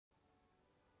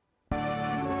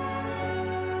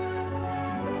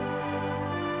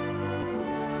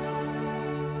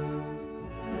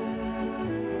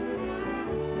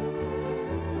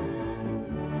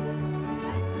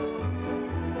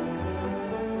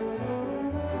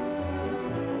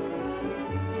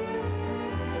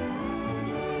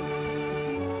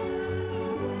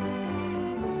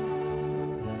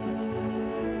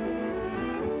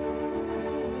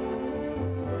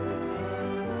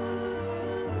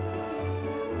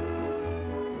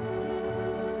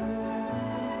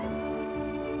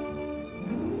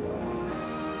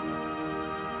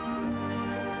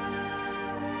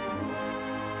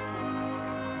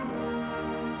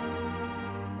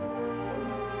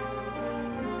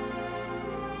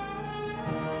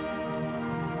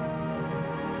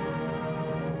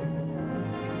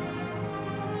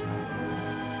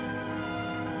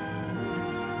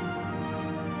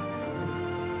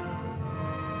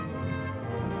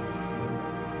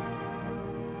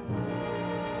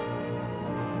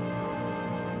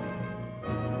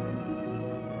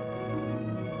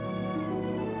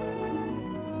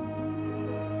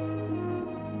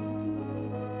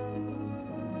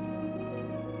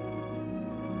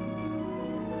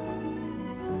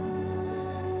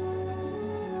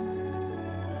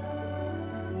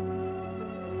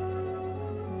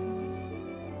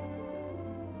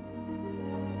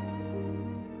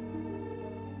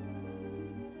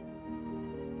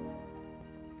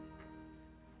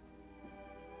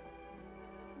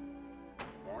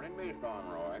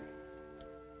Conroy.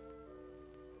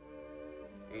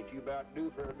 Ain't you about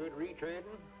due for a good retreading?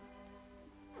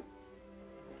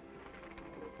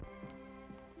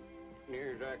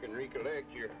 Near as I can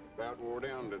recollect, you're about wore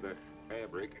down to the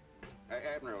fabric.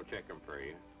 Abner will check them for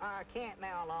you. I can't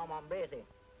now, Lum. I'm busy.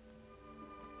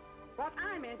 What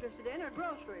I'm interested in are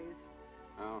groceries.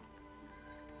 Oh,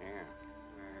 yeah.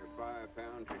 5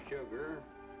 pounds of sugar,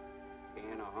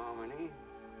 can of hominy,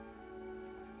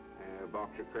 a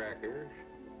box of crackers.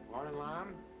 Morning,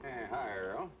 Lum. Hi,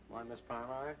 Earl. Morning, Miss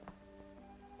Pomeroy.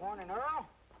 Morning, Earl.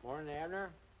 Morning,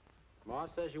 Abner. Ma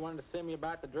says you wanted to see me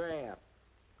about the draft.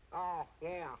 Oh,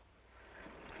 yeah.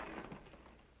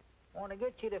 Want to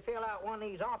get you to fill out one of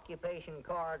these occupation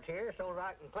cards here so that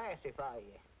I can classify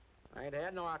you. I ain't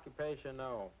had no occupation,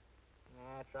 no.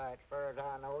 That's right. As far as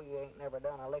I know, you ain't never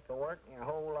done a lick of work in your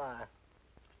whole life.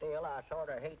 Still, I sort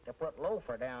of hate to put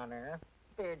loafer down there.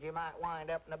 Feared you might wind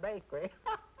up in the bakery.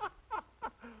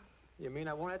 You mean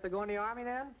I won't have to go in the Army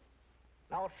then?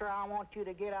 No, sir, I want you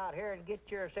to get out here and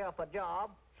get yourself a job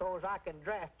so as I can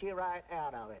draft you right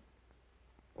out of it.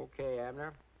 Okay,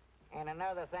 Abner. And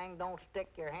another thing, don't stick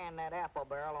your hand in that apple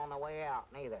barrel on the way out,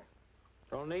 neither.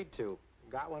 Don't need to.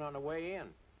 Got one on the way in.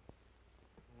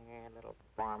 Yeah, little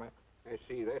varmint. Let's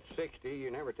see, that's 60.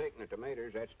 You never taken the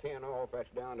tomatoes. That's 10 off. That's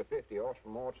down to 50 off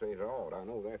from what says odd. I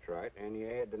know that's right. And you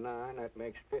add the 9, that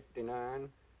makes 59.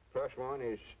 Plus 1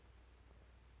 is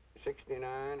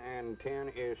 69, and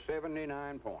 10 is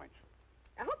 79 points.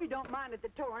 I hope you don't mind at the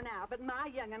torn out, but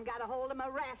my young'un got a hold of my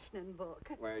rationing book.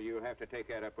 Well, you'll have to take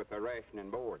that up with the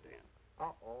rationing board then.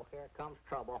 Uh-oh, here comes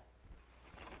trouble.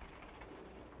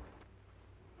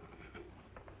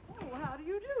 Oh, how do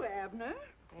you do, Abner?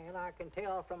 And I can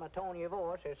tell from the tone of your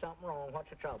voice there's something wrong. What's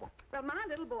the trouble? Well, my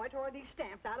little boy tore these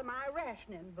stamps out of my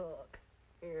rationing book.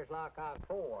 Here's like I've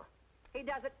 4. He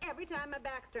does it every time my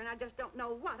back's turned. I just don't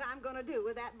know what I'm going to do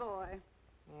with that boy.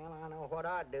 Well, I know what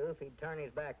I'd do if he'd turn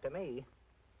his back to me.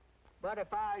 But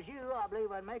if I was you, I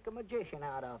believe I'd make a magician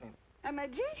out of him. A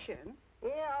magician?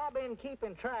 Yeah, I've been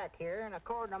keeping track here, and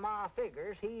according to my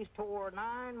figures, he's tore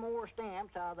 9 more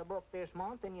stamps out of the book this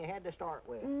month than you had to start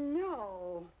with.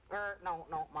 No.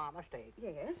 No, my mistake.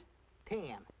 Yes?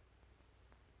 10.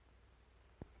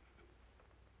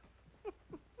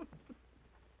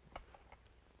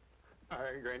 All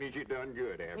right, Granny, you done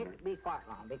good, Abner. Be quiet,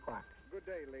 Lon, be quiet. Good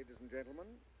day, ladies and gentlemen.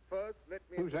 First, let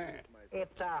me Who's introduce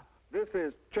that? myself. It's, This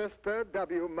is Chester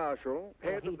W. Marshall,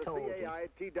 head he of the told you.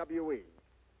 CAI-TWE.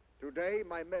 Today,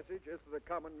 my message is to the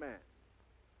common man.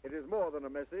 It is more than a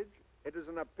message. It is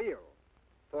an appeal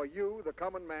for you, the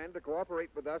common man, to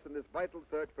cooperate with us in this vital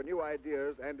search for new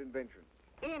ideas and inventions.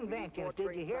 inventions.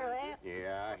 Did you hear that?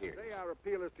 Yeah, I hear Today, you. our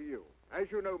appeal is to you. As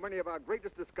you know, many of our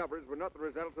greatest discoveries were not the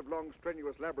results of long,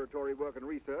 strenuous laboratory work and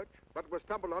research, but were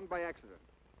stumbled on by accident.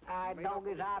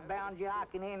 Doggies, I bound you I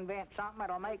can invent something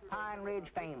that'll make Pine Ridge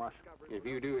famous. If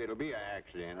you do, it'll be an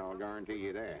accident, I'll guarantee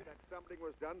you that. That stumbling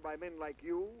was done by men like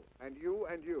you, and you,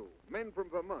 and you. Men from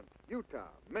Vermont, Utah,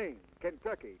 Maine,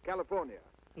 Kentucky, California.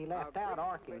 He left Our out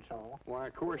great Arkansas. Why,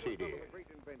 of course he Some of did. the great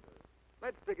inventors.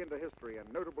 Let's dig into history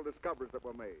and notable discoveries that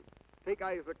were made. Take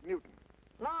Isaac Newton.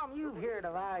 Lom, you've heard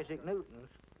of Isaac Newton's.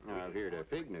 I've heard of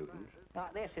Fig Newtons.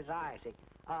 This is Isaac.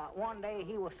 One day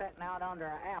he was sitting out under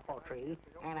an apple tree,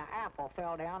 and an apple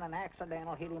fell down and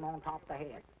accidental hit him on top of the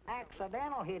head.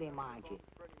 Accidental hit him, mind you.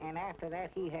 And after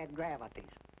that, he had gravities.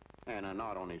 And a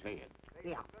knot on his head.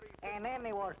 Yeah. And then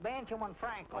there was Benjamin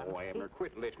Franklin. Oh, Abner,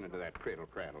 quit listening to that criddle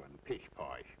prattle and pish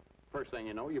posh. First thing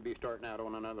you know, you'll be starting out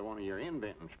on another one of your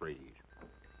inventing sprees.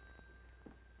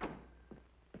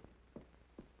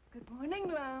 Good morning,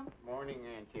 Lum. Morning,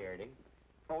 Aunt Charity.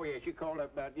 Oh, yes, you called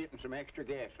up about getting some extra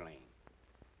gasoline.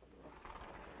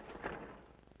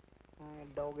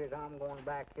 Doggies, I'm going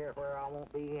back here where I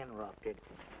won't be interrupted.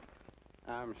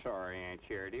 I'm sorry, Aunt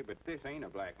Charity, but this ain't a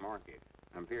black market.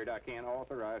 I'm feared I can't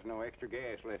authorize no extra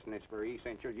gas less than it's for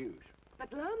essential use.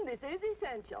 But, Lum, this is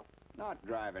essential. Not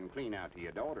driving clean out to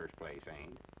your daughter's place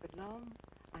ain't. But, Lum,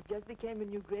 I just became a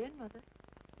new grandmother.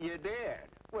 You did?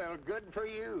 Well, good for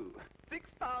you. 6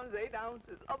 pounds, 8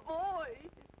 ounces. A boy!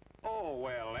 Oh,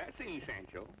 well, that's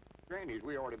essential. Grannies,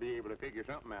 we ought to be able to figure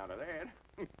something out of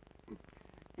that.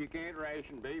 You can't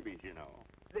ration babies, you know.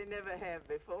 They never have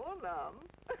before, Lum.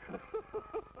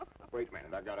 Wait a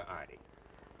minute, I got an idea.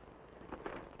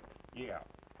 Yeah,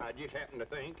 I just happened to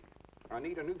think I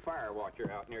need a new fire watcher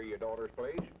out near your daughter's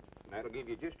place. And that'll give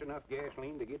you just enough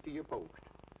gasoline to get to your post.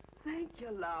 Thank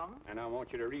you, Lum. And I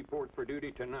want you to report for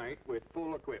duty tonight with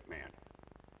full equipment.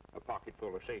 A pocket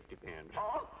full of safety pins.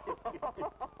 Oh.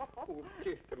 Oh,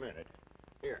 just a minute.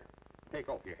 Here, take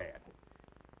off your hat.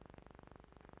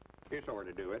 This ought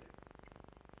to do it.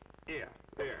 Yeah,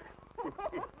 there.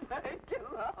 Thank you,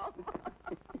 Lum.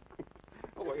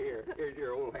 Oh, here's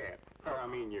your old hat. Or, I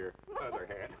mean, your other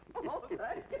hat. Oh,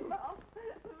 thank you, Lum.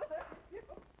 Thank you.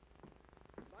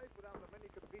 Life without the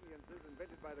many conveniences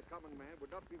invented by the common man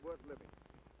would not be worth living.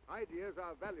 Ideas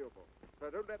are valuable, so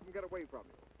don't let them get away from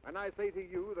you. And I say to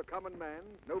you, the common man,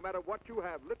 no matter what you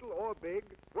have, little or big,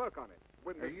 work on it.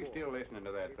 Win Are this you war. still listening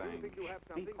to that If you thing? think you have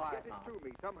something, quiet get it now. to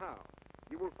me somehow.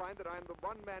 You will find that I'm the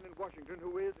one man in Washington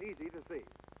who is easy to see.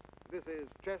 This is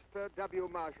Chester W.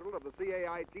 Marshall of the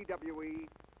CAITWE,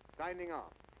 signing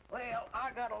off. Well,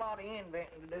 I got a lot of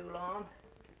inventing to do, Lum.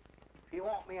 If you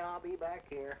want me, I'll be back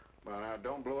here. Well, now,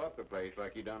 don't blow up the place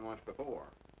like you done once before.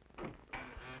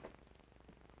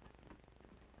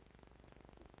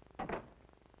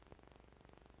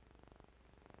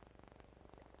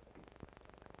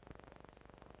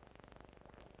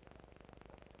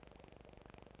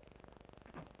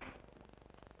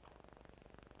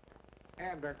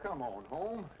 Abner, come on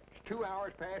home. It's 2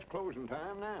 hours past closing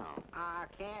time now. I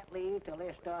can't leave till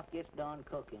this stuff gets done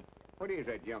cooking. What is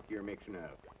that junk you're mixing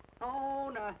up?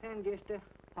 Oh, nothing, just a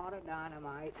pot of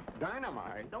dynamite.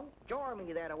 Dynamite? Don't jar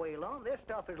me that away, Lum. This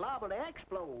stuff is liable to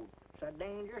explode. So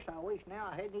dangerous, I wish now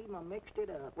I hadn't even mixed it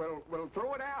up. Well,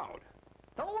 throw it out.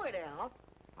 Throw it out?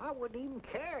 I wouldn't even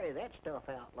carry that stuff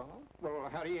out, Lum. Well,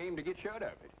 how do you aim to get shut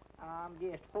of it? I'm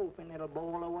just hoping it'll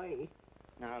boil away.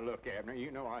 Now, look, Abner, you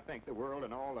know I think the world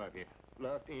and all of you.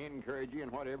 Love to encourage you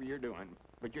in whatever you're doing.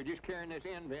 But you're just carrying this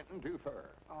inventing too far.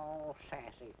 Oh,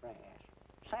 sassy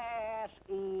frass.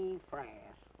 Sassy frass.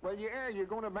 Well, you're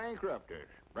going to bankrupt us.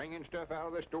 Bringing stuff out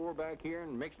of the store back here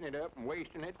and mixing it up and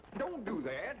wasting it. Don't do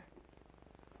that.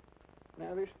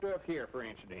 Now, this stuff here, for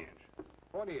instance.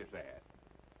 What is that?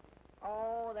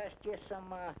 Oh, that's just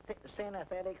some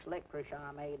synthetics licorice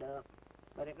I made up.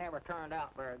 But it never turned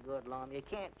out very good, Lum. You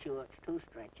can't chew it. It's too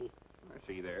stretchy. I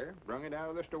see there. Brung it out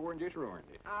of the store and just ruined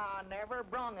it. I never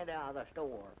brung it out of the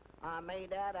store. I made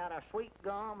that out of sweet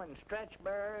gum and stretch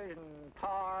berries and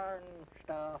tar and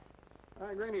stuff.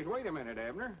 Granny's, wait a minute,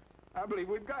 Abner. I believe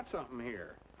we've got something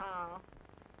here. Huh?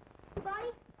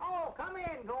 Buddy, Oh, come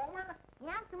in, Gomer. you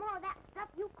have some more of that stuff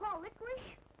you call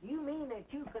licorice? You mean that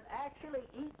you could actually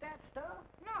eat that stuff?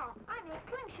 No, I make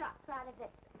slingshots out of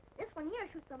it. This one here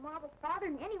shoots a marble farther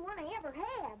than any one I ever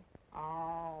had.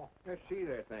 Oh, Let's see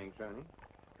that thing, Sonny.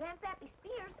 Grandpappy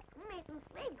Spears, he made some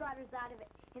slave garters out of it.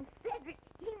 And Cedric,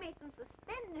 he made some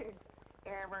suspenders.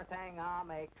 everything I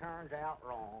make turns out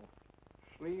wrong.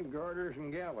 Sleeve garters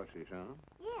and galaxies, huh?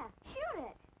 Yeah, shoot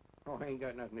it. Oh, I ain't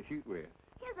got nothing to shoot with.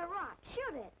 Here's a rock,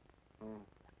 shoot it. Oh,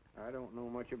 I don't know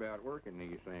much about working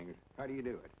these things. How do you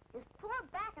do it? Just pull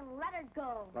it back and let her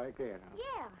go. Like that, huh?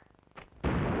 Yeah.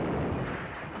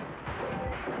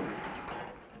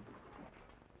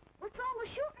 What's all the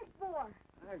shooting for?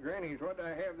 Granny's, what do I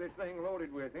have this thing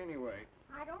loaded with anyway?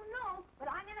 I don't know, but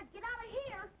I'm gonna get out of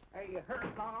here. Are you hurt,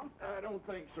 Lum? I don't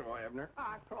think so, Abner.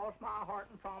 I cross my heart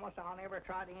and promise I'll never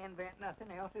try to invent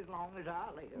nothing else as long as I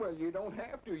live. Well, you don't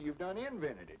have to. You've done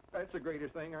invented it. That's the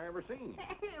greatest thing I ever seen.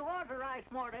 It was a right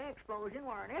smart explosion,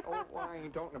 weren't it? Oh, well, I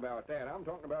ain't talking about that. I'm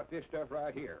talking about this stuff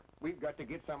right here. We've got to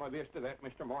get some of this to that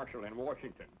Mr. Marshall in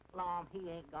Washington. Lum, he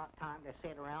ain't got time to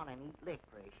sit around and eat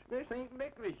licorice. This ain't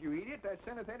licorice, you idiot. That's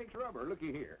synthetics rubber.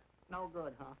 Looky here. No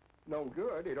good, huh? No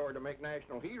good. It ought to make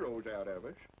national heroes out of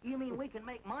us. You mean we can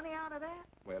make money out of that?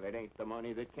 Well, it ain't the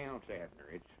money that counts, Abner.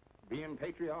 It's being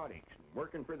patriotic and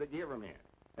working for the government.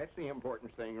 That's the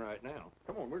important thing right now.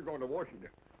 Come on, we're going to Washington.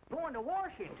 Going to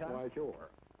Washington? Why, sure.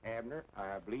 Abner,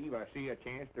 I believe I see a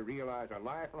chance to realize a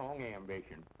lifelong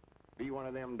ambition. Be one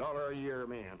of them dollar-a-year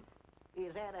men.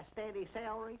 Is that a steady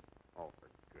salary? Oh, for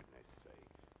goodness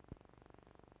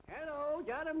sakes. Hello,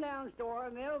 jot 'em down,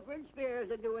 store. Milford Spears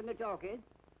are doing the talking.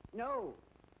 No.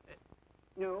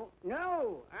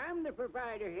 No, I'm the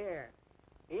proprietor here.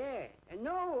 Yeah,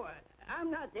 no, I'm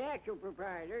not the actual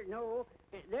proprietor. No,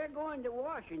 they're going to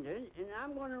Washington, and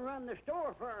I'm going to run the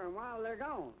store for 'em while they're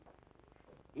gone.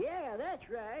 Yeah, that's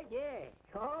right, yeah.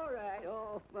 All right,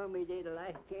 oh, mummy diddle,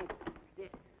 I can't...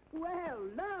 Well,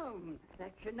 Lum,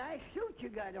 that's a nice suit you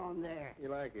got on there. You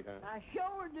like it, huh? I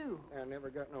sure do. I never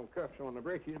got no cuffs on the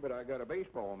breeches, but I got a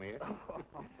baseball mitt.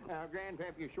 Now,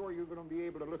 Grandpap, you sure you're going to be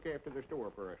able to look after the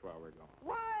store for us while we're gone?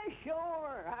 Why,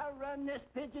 sure. I'll run this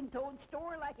pigeon-toed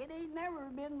store like it ain't never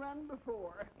been run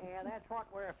before. Yeah, that's what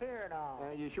we're afeard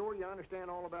of. You sure you understand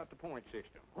all about the point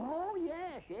system? Oh,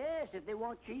 yes. If they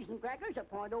want cheese and crackers, I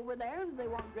point over there. And if they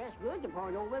want dressed goods, I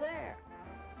point over there.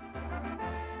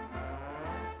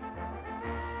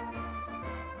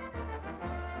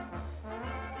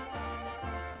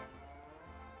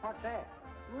 What's that?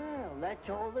 Well, that's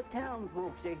all the town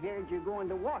folks. They heard you're going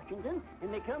to Washington,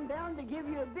 and they come down to give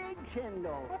you a big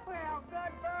send-off. Well,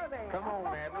 good for them. Come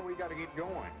on, Abner, we got to get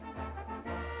going.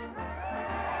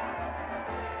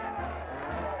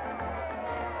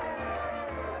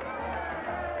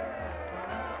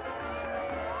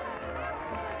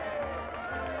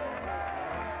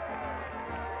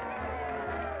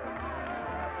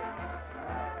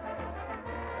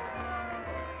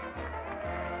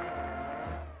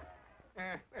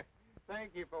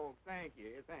 Thank you, folks. Thank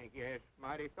you. Thank you. It's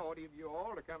mighty thoughtful of you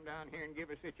all to come down here and give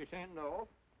us such a send-off.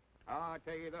 I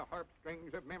tell you, the harp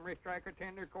strings of memory strike a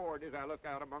tender chord as I look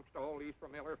out amongst all these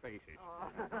familiar faces.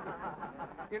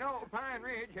 You know, Pine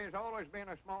Ridge has always been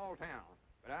a small town,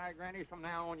 but I grant you from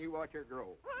now on you watch her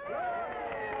grow.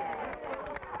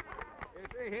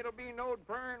 It'll be knowed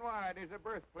far and wide as the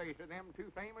birthplace of them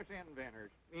two famous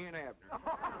inventors, me and Abner.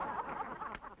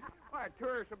 Why,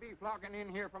 tourists will be flocking in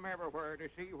here from everywhere to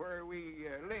see where we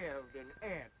lived and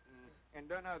ate and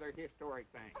done other historic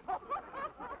things.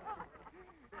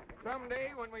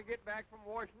 Someday, when we get back from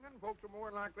Washington, folks will more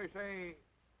than likely say,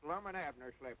 Lum and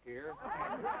Abner slept here.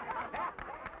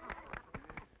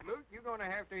 Luke, you're going to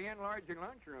have to enlarge your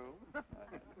lunchroom.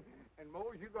 And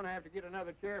Mose, you're going to have to get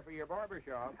another chair for your barber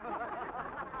shop.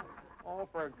 Oh,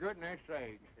 for goodness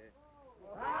sakes.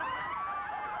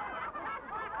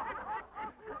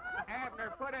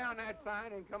 Abner, put down that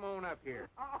sign and come on up here.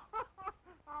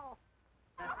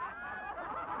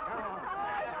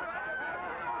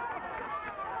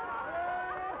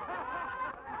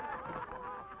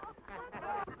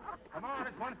 Come on,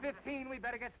 it's 1:15. We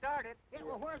better get started. Yeah,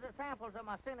 well, where's the samples of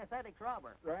my synthetic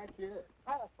rubber? Right here.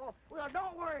 Oh, well,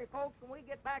 don't worry, folks. When we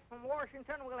get back from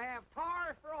Washington, we'll have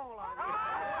tars for all of you.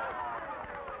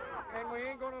 And we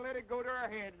ain't going to let it go to our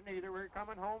heads neither. We're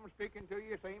coming home speaking to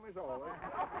you same as always.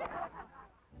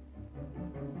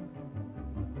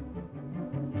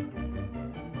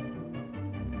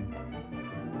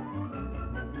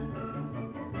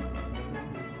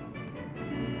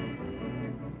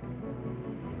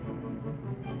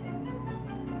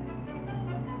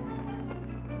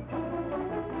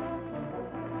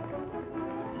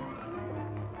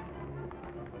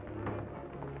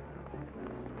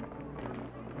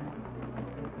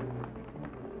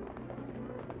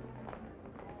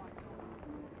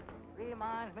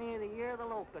 Reminds me of the year the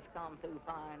locusts come through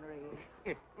Pine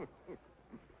Ridge.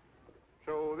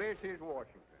 So this is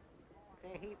Washington. It's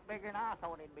a heap bigger than I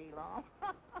thought it'd be, Lum.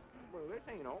 Well, this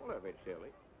ain't all of it,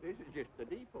 silly. This is just the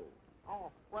depot.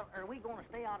 Oh, well, are we going to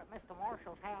stay out at Mr.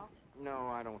 Marshall's house? No,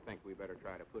 I don't think we better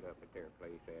try to put up at their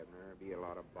place, Abner. It'd be a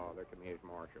lot of bother to Miss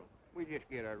Marshall. We just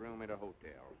get a room at a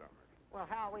hotel somewhere. Well,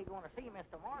 how are we going to see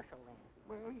Mr. Marshall then?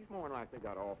 Well, he's more than likely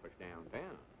got an office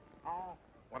downtown. Oh,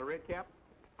 Want a red cap?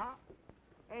 huh?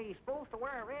 Hey, he's supposed to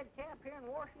wear a red cap here in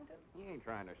Washington? He ain't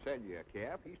trying to sell you a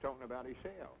cap. He's talking about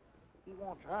himself. He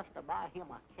wants us to buy him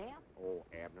a cap? Oh,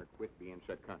 Abner, quit being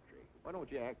so country. Why don't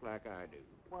you act like I do?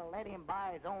 Well, let him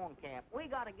buy his own cap.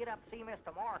 We got to get up to see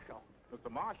Mr. Marshall.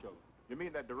 Mr. Marshall, you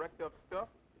mean that director of stuff?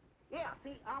 Yeah,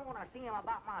 see, I want to see him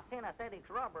about my synthetic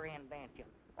rubber invention.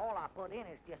 All I put in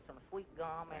is just some sweet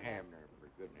gum and... Abner, for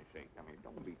goodness sake, I mean,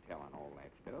 don't be telling all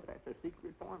that stuff. That's a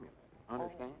secret formula.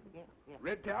 Understand? Oh, yeah.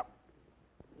 Red cap?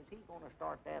 Is he going to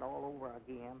start that all over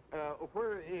again?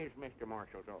 Where is Mr.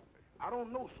 Marshall's office? I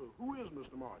don't know, sir. Who is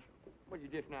Mr. Marshall? Well, you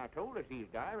just now told us he's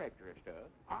director of stuff.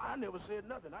 I never said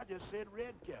nothing. I just said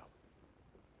red cap.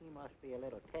 He must be a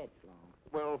little long.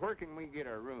 Well, where can we get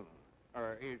a room?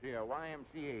 Or is there a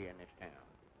YMCA in this town?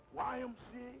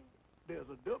 YMCA, there's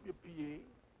a WPA,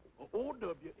 a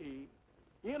OWA,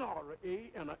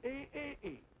 NRA, and a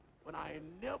AAA. But I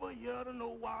ain't never heard of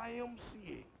no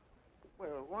YMCA.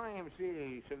 Well,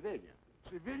 YMCA is civilian.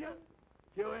 Civilian?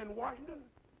 Here in Washington?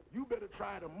 You better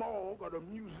try the morgue or the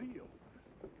museum.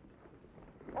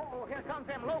 Oh, here comes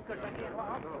them locusts again,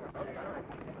 Lum. Did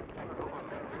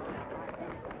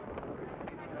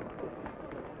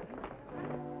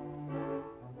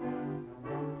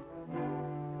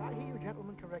I hear you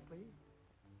gentlemen correctly?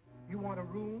 You want a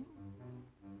room?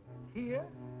 Here?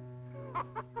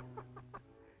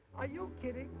 Are you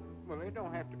kidding? Well, it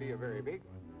don't have to be a very big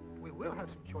one. We will have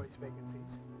some choice vacancies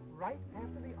right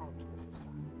after the armistice is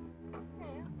signed.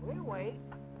 Yeah, we'll wait.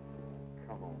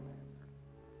 Come on.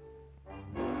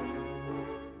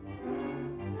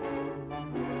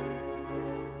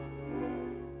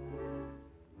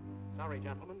 Sorry,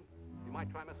 gentlemen. You might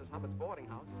try Mrs. Hubbard's boarding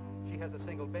house. She has a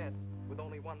single bed with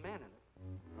only one man in it.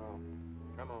 Oh,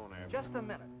 come on, Abner. Just a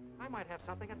minute. I might have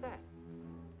something at that.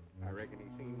 I reckon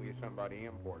he's seen we somebody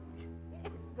important.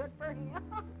 Good for him.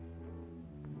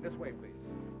 This way, please.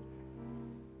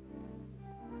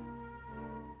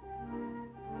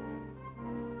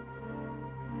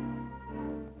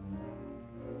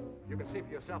 see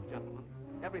for yourself, gentlemen.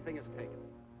 Everything is taken.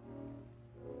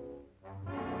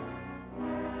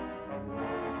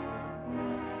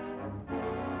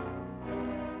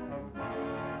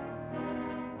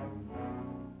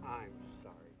 I'm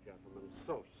sorry, gentlemen,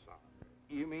 so sorry.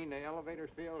 You mean the elevator's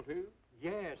filled, too?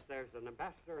 Yes, there's an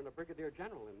ambassador and a brigadier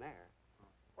general in there.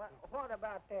 Well, what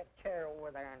about that chair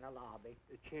over there in the lobby?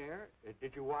 The chair?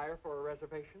 Did you wire for a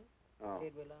reservation? Oh.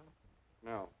 Did we, Lum?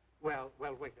 No. Well,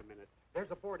 wait a minute.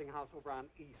 There's a boarding house over on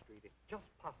E Street. It's just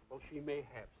possible she may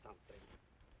have something.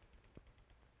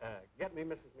 Get me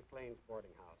Mrs. McLean's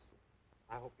boarding house.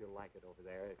 I hope you'll like it over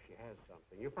there if she has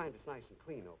something. You'll find it's nice and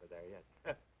clean over there,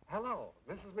 yes. Hello,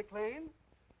 Mrs. McLean?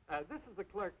 This is the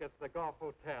clerk at the Golf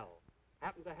Hotel.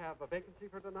 Happen to have a vacancy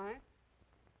for tonight?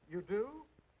 You do?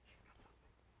 She's got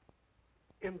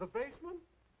something. In the basement?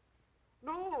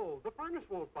 No, the furnace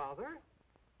won't bother.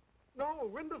 No,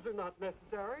 windows are not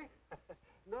necessary.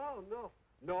 No,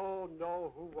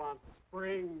 who wants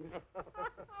springs?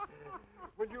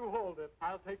 Will you hold it?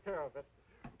 I'll take care of it.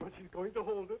 But she's going to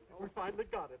hold it. We finally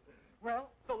got it. Well,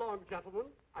 so long, gentlemen.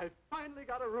 I've finally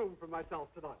got a room for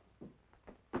myself tonight.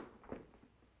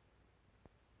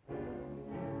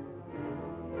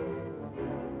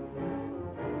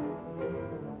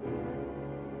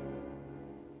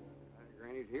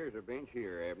 Granny, here's a bench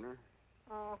here, Abner.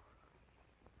 Oh.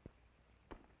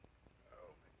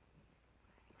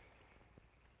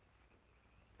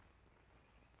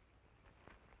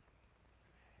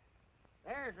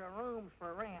 There's the rooms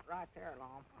for rent right there,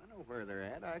 Lum. I know where they're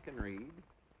at. I can read.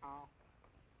 Oh.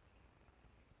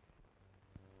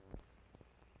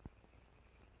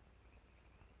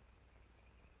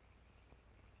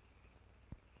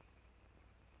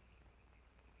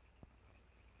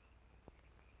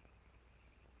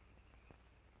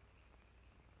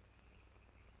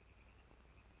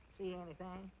 See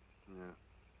anything? Yeah.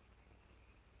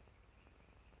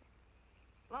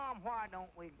 Lum, why don't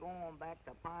we go on back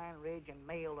to Pine Ridge and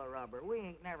mail the rubber? We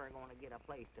ain't never going to get a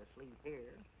place to sleep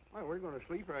here. Well, we're going to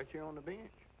sleep right here on the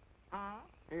bench. Huh?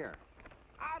 Here.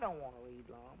 I don't want to read,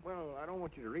 Lum. Well, I don't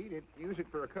want you to read it. Use it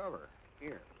for a cover.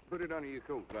 Here, put it under your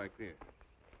coat like this.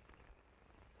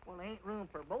 Well, there ain't room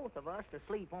for both of us to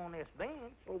sleep on this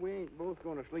bench. Well, we ain't both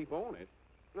going to sleep on it.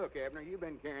 Look, Abner, you've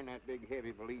been carrying that big,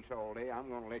 heavy valise all day. I'm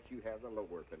going to let you have the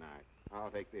lower tonight.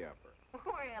 I'll take the upper.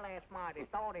 Well, that's mighty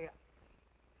thoughty.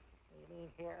 You mean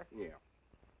here? Yeah.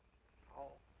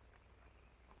 Oh.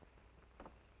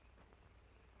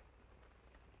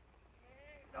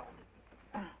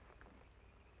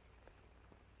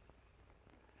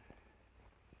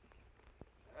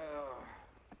 Oh,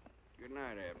 good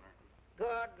night, Abner.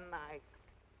 Good night.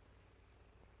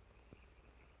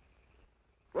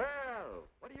 Well,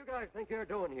 what do you guys think you're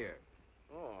doing here?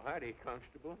 Oh, howdy,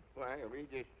 Constable. Why, we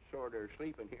just sort of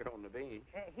sleeping here on the bench.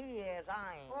 He is,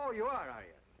 I ain't. Oh, you are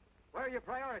you? Where are your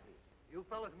priorities? You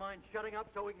fellas mind shutting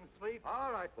up so we can sleep?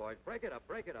 All right, boys, break it up,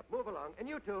 move along. And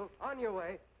you two, on your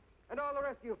way. And all the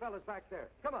rest of you fellas back there.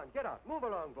 Come on, get out. Move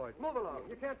along, boys, move along.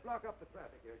 You can't block up the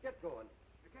traffic here. Get going.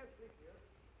 You can't sleep here.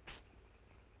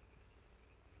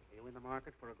 Are you in the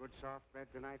market for a good soft bed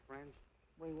tonight, friends?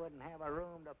 We wouldn't have a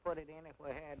room to put it in if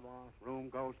we had one. Room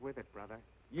goes with it, brother.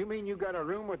 You mean you got a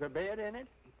room with a bed in it?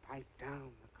 Pipe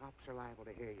down. The cops are liable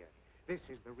to hear you. This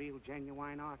is the real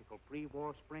genuine article.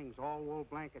 Pre-war springs, all wool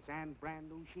blankets, and brand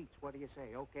new sheets. What do you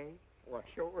say, okay? Well,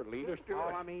 sure. Lead us to it.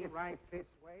 Oh, I mean, right this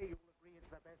way. You'll agree it's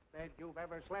the best bed you've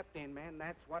ever slept in, man.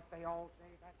 That's what they all say.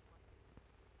 That's what...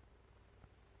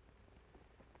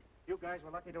 You guys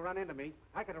were lucky to run into me.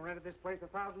 I could have rented this place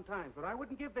 1,000 times, but I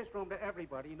wouldn't give this room to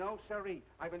everybody. No, sirree.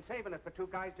 I've been saving it for two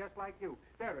guys just like you.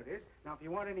 There it is. Now, if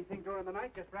you want anything during the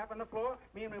night, just rap on the floor.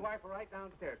 Me and my wife are right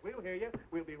downstairs. We'll hear you.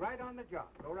 We'll be right on the job.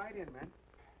 Go right in, man.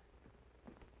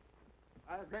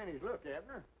 Granny's, look,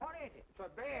 Abner. What is it? It's a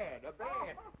bed, a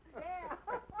bed. Oh, yeah.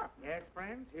 Yes,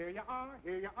 friends, here you are,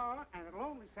 and it'll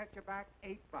only set you back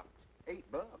 $8. $8?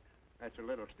 That's a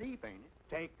little steep, ain't it?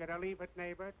 Take it or leave it,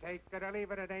 neighbor. Take it or leave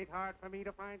it. It ain't hard for me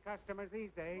to find customers these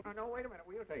days. Oh, no, wait a minute.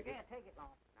 We'll take it. Yeah, take it, Lum.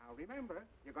 Now, remember,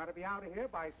 you got to be out of here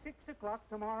by 6 o'clock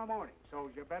tomorrow morning, so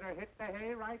you better hit the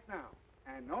hay right now.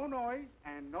 And no noise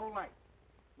and no light.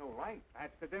 No light?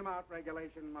 That's the dim-out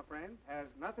regulation, my friend. Has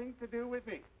nothing to do with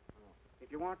me.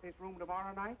 If you want this room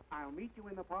tomorrow night, I'll meet you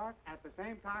in the park at the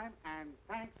same time, and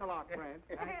thanks a lot, friend.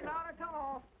 Hey, not at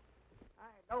all.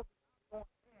 I know I'm going to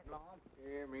bed, Lum.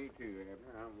 Yeah, me too,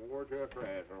 Abner. I'm wore to a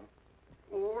frazzle.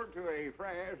 Wore to a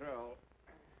frazzle.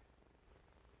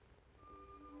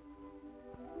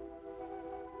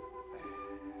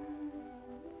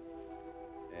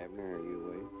 Abner, are you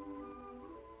awake?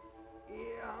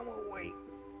 Yeah, I'm awake,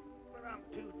 but I'm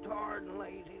too tired and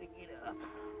lazy to get up.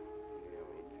 Yeah,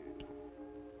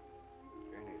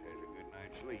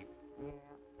 sleep. Yeah.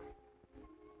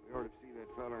 We ought to see that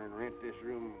feller and rent this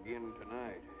room again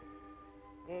tonight.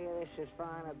 Yeah, this is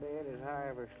fine a bed as I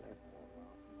ever slept.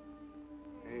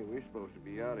 Hey, we're supposed to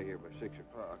be out of here by 6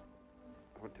 o'clock.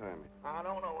 What time is it? I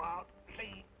don't know. I'll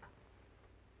see.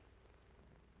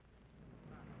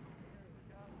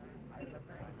 Hey,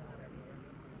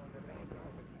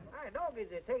 doggies,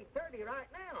 it's 8:30 right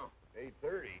now.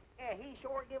 8:30. Yeah, he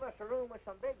sure give us a room with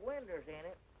some big windows in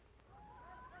it.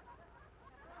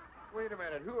 Wait a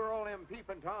minute. Who are all them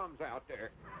peeping toms out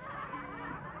there?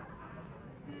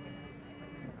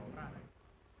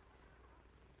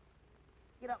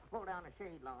 Get up and pull down the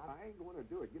shade, Lum. I ain't going to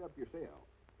do it. Get up yourself.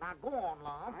 Now go on,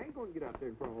 Lum. I ain't going to get out there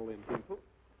in front of all them people.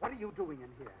 What are you doing in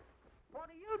here? What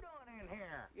are you doing in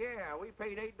here? Yeah, we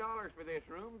paid $8 for this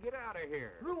room. Get out of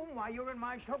here. Room? Why, you're in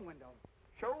my show window.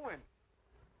 Showing.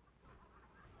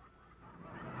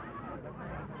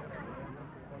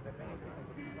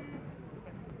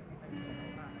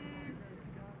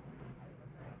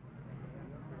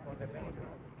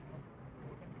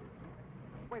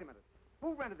 Wait a minute.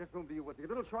 Who rented this room to you? Was he a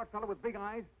little short fellow with big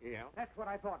eyes? Yeah. That's what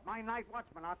I thought. My night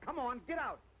watchman. Now, come on, get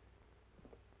out.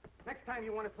 Next time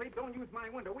you want to sleep, don't use my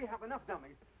window. We have enough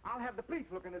dummies. I'll have the police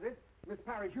look into this. Miss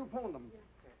Parrish, you phone them. Yes,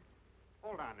 sir.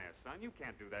 Hold on there, son. You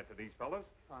can't do that to these fellows.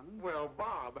 Son? Well,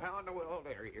 Bob, how in the world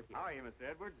are you? How are you, Mr.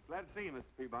 Edwards? Glad to see you, Mr.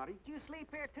 Peabody. Did you sleep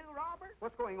here too, Robert?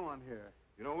 What's going on here?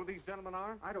 You know who these gentlemen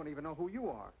are? I don't even know who you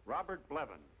are. Robert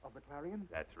Blevin. Of the Clarion?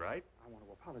 That's right. I want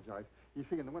to apologize. You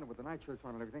see, in the winter with the night shirts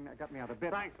on and everything, that got me out of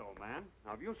bed. Thanks, old man.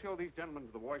 Now, if you'll show these gentlemen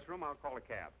to the washroom, I'll call a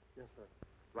cab. Yes, sir.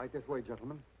 Right this way,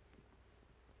 gentlemen.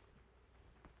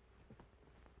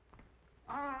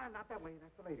 Ah, not that way.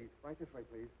 That's the ladies. Right this way,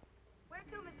 please. Where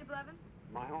to, Mr. Blevin?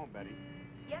 My home, Betty.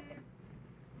 Yes, sir.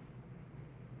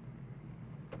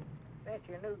 That's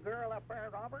your new girl up there,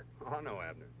 Robert? Oh, no,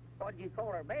 Abner. What'd you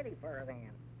call her Betty for,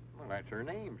 then? Well, that's her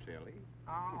name, silly.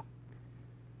 Oh.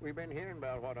 We've been hearing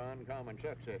about what uncommon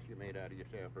success you made out of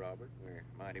yourself, Robert. We're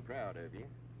mighty proud of you.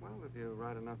 Well, if you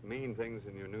write enough mean things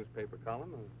in your newspaper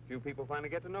column, a few people finally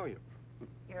get to know you.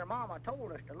 Your mama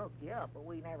told us to look you up, but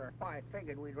we never quite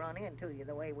figured we'd run into you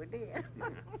the way we did.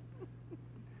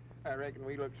 I reckon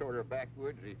we look sort of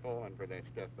backwoodsy falling for that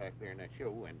stuff back there in that show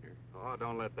window. Oh,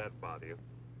 don't let that bother you.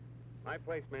 My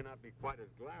place may not be quite as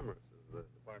glamorous as the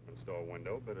department store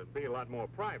window, but it'd be a lot more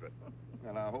private.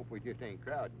 Well, I hope we just ain't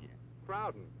crowding you.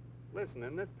 Crowding? Listen,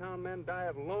 in this town, men die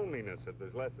of loneliness if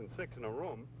there's less than 6 in a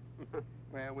room.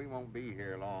 Well, we won't be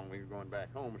here long. We're going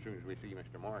back home as soon as we see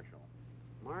Mr. Marshall.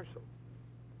 Marshall?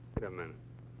 Wait a minute.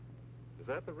 Is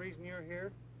that the reason you're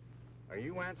here? Are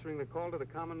you answering the call to the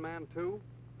common man, too?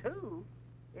 Two?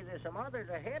 Is there some others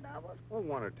ahead of us? Oh,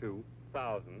 1 or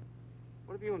 2,000.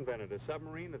 What have you invented, a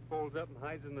submarine that folds up and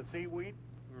hides in the seaweed?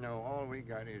 No, all we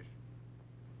got is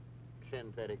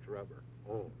synthetic rubber.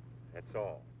 Oh, that's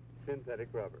all. Synthetic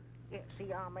rubber. Yeah,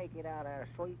 see, I'll make it out of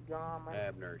sweet gum and...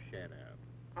 Abner, shut up.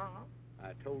 Uh-huh.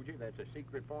 I told you that's a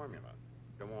secret formula.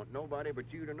 Don't want nobody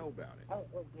but you to know about it. Oh,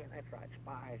 yeah, that's right.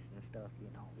 Spies and stuff,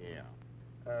 you know. Yeah.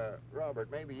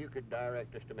 Robert, maybe you could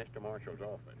direct us to Mr. Marshall's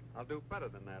office. I'll do better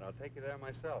than that. I'll take you there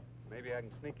myself. Maybe I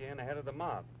can sneak you in ahead of the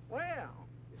mob. Well...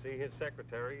 You see, his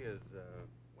secretary is,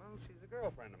 well, she's a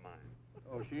girlfriend of mine.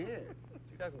 Oh, she is?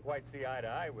 She doesn't quite see eye to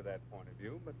eye with that point of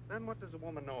view, but then what does a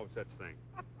woman know of such things?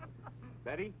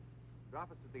 Betty,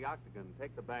 drop us at the Octagon and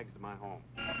take the bags to my home.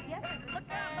 Yes, sir. Look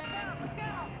out, look out, look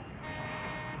out!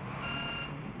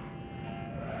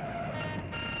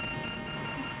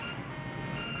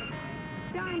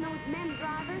 Darn those men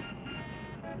drivers.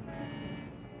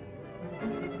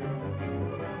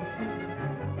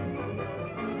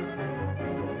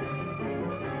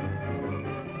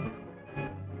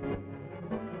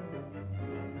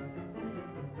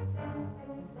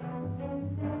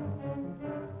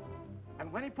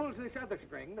 And when he pulls this other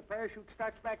string, the parachute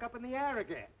starts back up in the air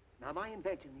again. Now, my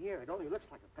invention here, it only looks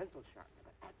like a pencil sharpener,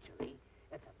 but actually,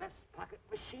 it's a best pocket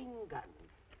machine gun.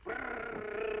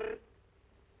 Brrr.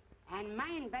 And my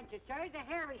invention, sir, is a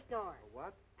hair restore. A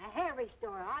what? A hair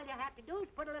restore. All you have to do is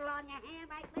put a little on your hand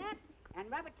like that,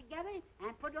 and rub it together,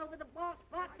 and put it over the bald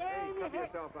spot there, Hey, and your cover hair...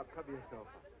 yourself up, cover yourself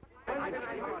up. There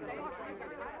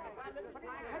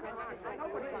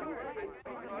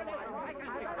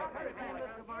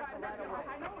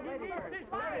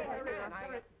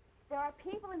are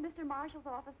people in Mr. Marshall's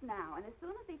office now, and as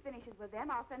soon as he finishes with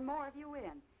them, I'll send more of you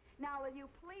in. Now, will you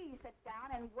please sit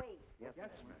down and wait? Yes, ma'am.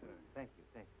 Thank you,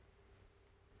 thank you.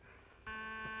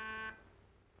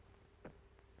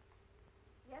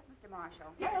 Yes, Mr.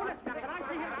 Marshall. Oh, that's got it. I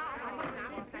see him.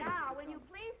 Now, will you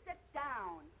please sit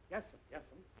down? Yes, sir. Yes,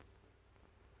 sir.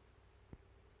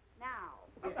 Now.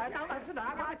 Now, listen,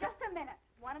 Now, just a minute.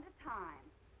 one at a time.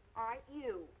 All right,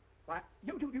 you. Why,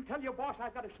 you tell your boss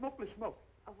I've got a smokeless smoke.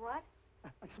 A what?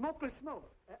 A smokeless smoke.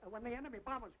 When the enemy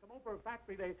bombers come over a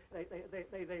factory, they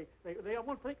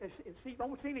won't think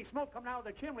won't see any smoke coming out of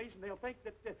the chimneys, and they'll think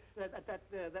that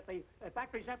the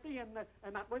factory's empty and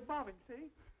not worth bombing. See?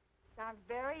 Sounds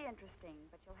very interesting,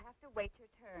 but you'll have to wait your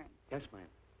turn. Yes, ma'am.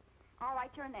 All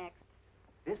right, you're next.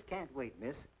 This can't wait,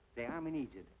 miss. The Army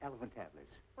needs it. Elephant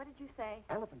tablets. What did you say?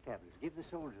 Elephant tablets. Give the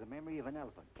soldier the memory of an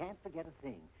elephant. Can't forget a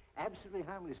thing. Absolutely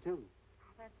harmless, too.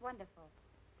 Oh, that's wonderful.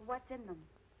 What's in them?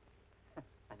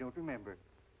 I don't remember.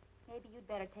 Maybe you'd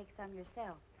better take some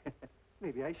yourself.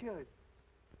 Maybe I should.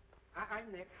 I'm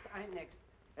next.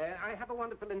 I have a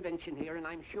wonderful invention here, and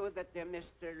I'm sure that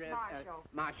Mr.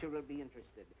 Marshall will be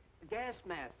interested. Gas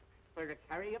mask for a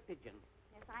carrier pigeon.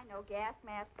 Yes, I know. Gas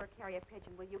mask for a carrier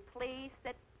pigeon. Will you please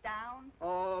sit down?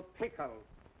 Oh, pickle.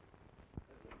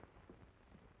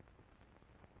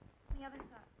 The other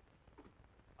side.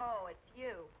 Oh, it's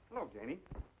you. Hello, Janie.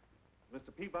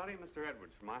 Mr. Peabody and Mr.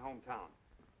 Edwards from my hometown.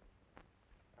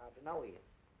 Proud to know you.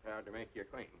 Proud to make your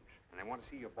acquaintance. And I want to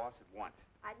see your boss at once.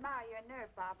 I admire your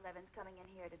nerve, Bob Levins, coming in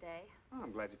here today. Oh,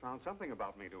 I'm glad you found something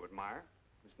about me to admire.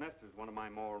 Miss Nestor's one of my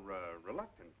more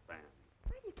reluctant fans.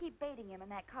 Why do you keep baiting him in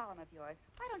that column of yours?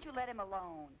 Why don't you let him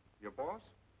alone? Your boss?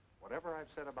 Whatever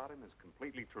I've said about him is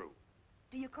completely true.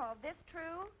 Do you call this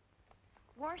true?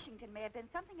 Washington may have been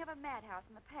something of a madhouse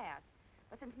in the past,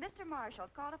 but since Mr. Marshall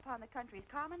called upon the country's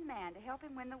common man to help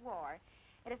him win the war,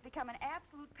 it has become an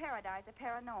absolute paradise of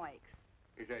paranoics.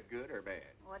 Is that good or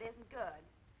bad? Well, it isn't good.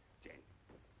 Janie,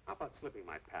 how about slipping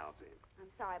my pals in?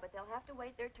 I'm sorry, but they'll have to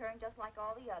wait their turn just like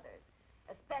all the others,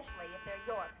 especially if they're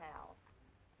your pals.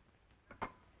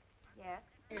 Yes?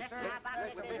 Yes, sir.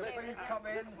 Listen, come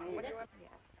in.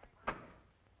 Yes.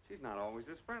 She's not always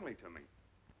this friendly to me.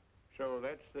 So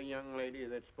that's the young lady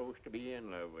that's supposed to be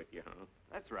in love with you, huh?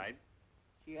 That's right.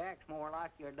 She acts more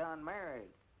like you're done married.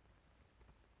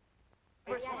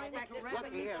 Look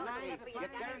here, now you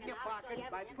carry your pocket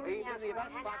by either the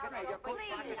vest pocket or your coat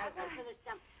pocket.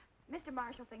 Mr.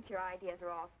 Marshall thinks your ideas are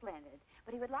all splendid,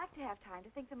 but he would like to have time to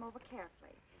think them over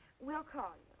carefully. We'll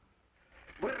call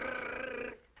you.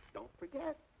 Don't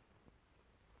forget.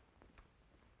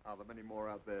 Are there many more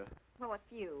out there? Well, a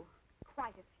few.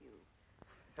 Quite a few.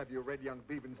 Have you read young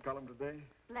Beevan's column today?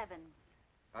 Levins.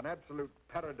 An absolute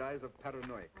paradise of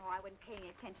paranoics. Oh, I wouldn't pay any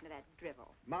attention to that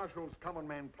drivel. Marshall's common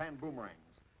man planned boomerangs.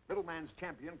 Middleman's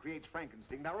champion creates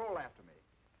Frankenstein. They're all after me.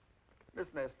 Miss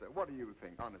Nestor, what do you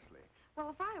think, honestly? Well,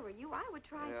 if I were you, I would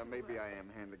try to... Maybe I am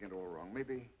handling it all wrong.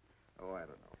 Maybe... Oh, I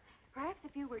don't know. Perhaps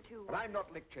if you were to... But I'm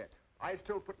not Lickchet. I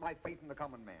still put my faith in the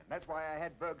common man. That's why I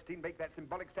had Bergstein make that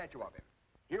symbolic statue of him.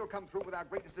 He'll come through with our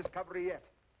greatest discovery yet.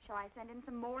 Shall I send in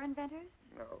some more inventors?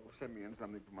 No, send me in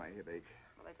something for my headache.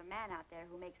 Well, there's a man out there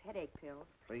who makes headache pills.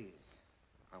 Please.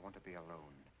 I want to be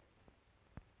alone.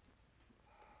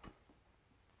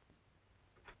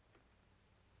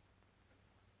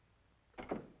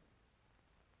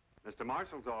 Mr.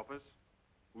 Marshall's office.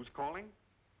 Who's calling?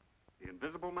 The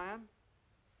Invisible Man?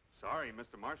 Sorry,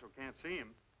 Mr. Marshall can't see him.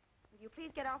 Will you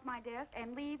please get off my desk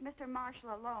and leave Mr. Marshall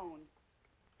alone?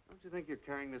 Don't you think you're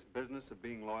carrying this business of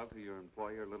being loyal to your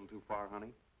employer a little too far,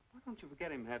 honey? Why don't you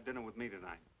forget him and have dinner with me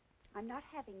tonight? I'm not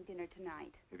having dinner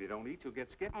tonight. If you don't eat, you'll get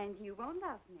skipped. And you won't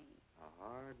love me. A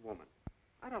hard woman.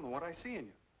 I don't know what I see in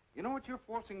you. You know what you're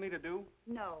forcing me to do?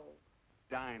 No.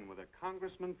 Dine with a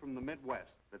congressman from the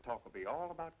Midwest. The talk will be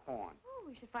all about corn. Oh,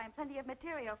 we should find plenty of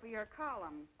material for your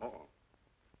column. Uh-oh.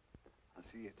 I'll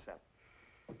see you at 7.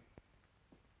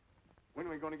 When are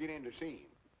we going to get in to see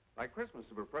him? By Christmas,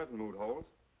 if we're present mood holds.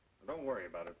 Now, don't worry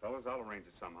about it, fellas. I'll arrange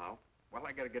it somehow. Well,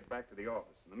 I got to get back to the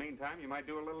office. In the meantime, you might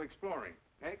do a little exploring.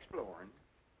 Exploring?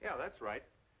 Yeah, that's right.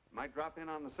 Might drop in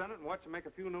on the Senate and watch them make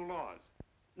a few new laws.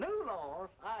 New laws?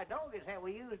 I notice, have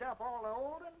we used up all the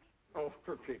old ones? Oh,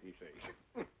 for pity's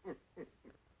sake.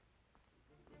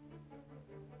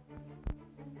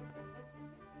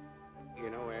 You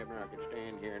know, Abner, I could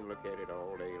stand here and look at it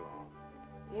all day long.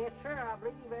 Yes, sir, I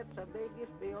believe that's the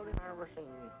biggest building I've ever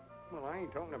seen. Well, I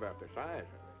ain't talking about the size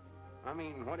of it. I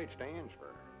mean what it stands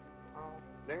for. Oh.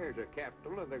 There's a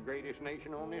capital of the greatest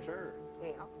nation on this earth.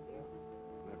 Yeah.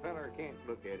 The feller can't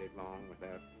look at it long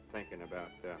without thinking about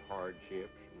the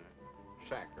hardships and the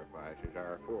sacrifices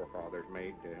our forefathers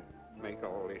made to make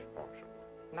all this possible.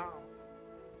 No.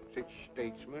 Such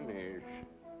statesmen as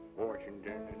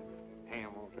Washington and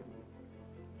Hamilton,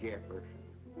 Jefferson.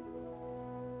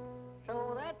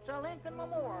 So that's a Lincoln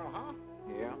Memorial, huh?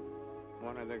 Yeah,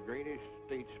 one of the greatest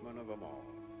statesmen of them all.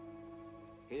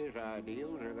 His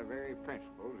ideals are the very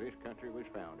principles this country was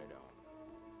founded on.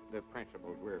 The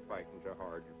principles we're fighting so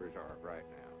hard to preserve right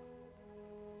now.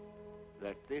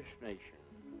 that this nation,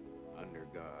 under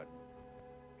God,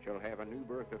 shall have a new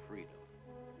birth of freedom,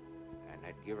 and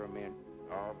that government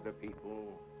of the people,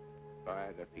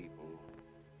 by the people,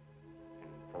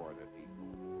 and for the people,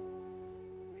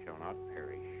 shall not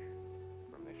perish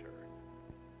from this earth.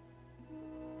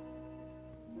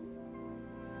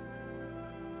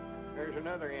 There's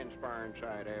another inspiring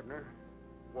sight, Abner.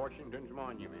 Washington's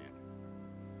monument.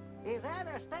 Is that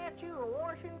a statue of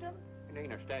Washington? It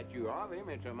ain't a statue of him,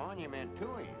 it's a monument to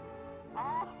him.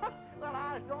 Oh, well,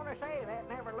 I was going to say that.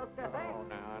 Never looked at that. Oh,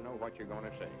 now I know what you're going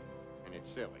to say, and it's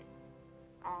silly.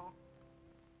 Oh.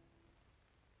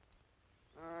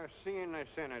 Seeing the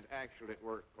Senate actually at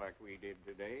work like we did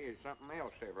today is something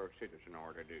else every citizen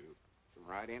ought to do. Some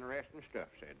right interesting stuff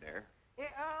said there. Yeah,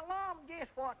 Lom,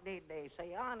 just what did they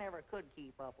say? I never could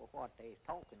keep up with what they was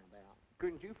talking about.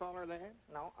 Couldn't you follow that?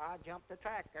 No, I jumped the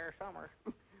track there somewhere.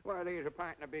 Well, there's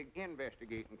appointing a big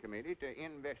investigating committee to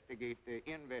investigate the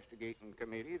investigating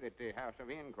committee that the House of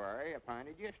Inquiry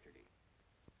appointed yesterday.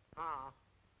 Ah.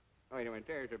 Wait a minute,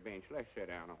 there's a bench. Let's sit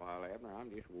down a while, Abner. I'm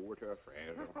just wore to a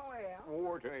frazzle. Well.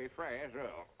 Wore to a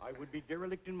frazzle. I would be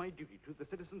derelict in my duty to the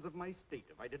citizens of my state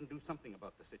if I didn't do something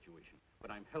about the situation.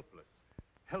 But I'm helpless.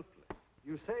 Helpless.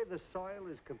 You say the soil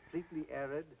is completely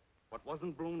arid? What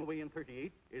wasn't blown away in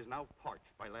 38 is now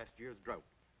parched by last year's drought.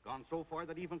 Gone so far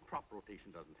that even crop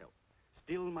rotation doesn't help.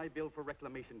 Still, my bill for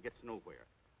reclamation gets nowhere.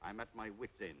 I'm at my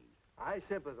wit's end. I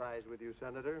sympathize with you,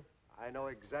 Senator. I know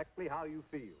exactly how you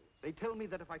feel. They tell me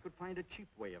that if I could find a cheap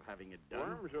way of having it done...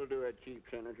 Worms will do it cheap,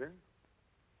 Senator.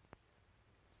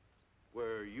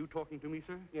 Were you talking to me,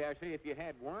 sir? Yeah, I say if you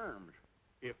had worms.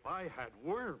 If I had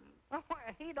worms? Well,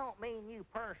 he don't mean you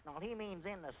personal. He means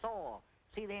in the soil.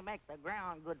 See, they make the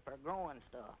ground good for growing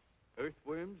stuff.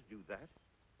 Earthworms do that?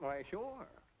 Why, sure.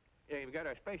 Yeah, you've got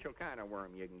a special kind of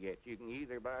worm you can get. You can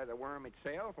either buy the worm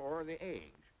itself or the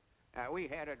eggs. We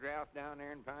had a drought down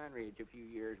there in Pine Ridge a few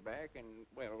years back, and,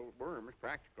 well, worms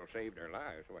practical saved our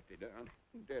lives, what they done.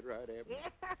 Dead right, Abner?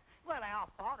 Yeah. Well, our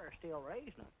father's still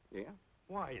raising them. Yeah?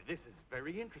 Why, this is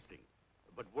very interesting.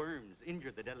 But worms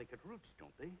injure the delicate roots,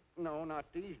 don't they? No, not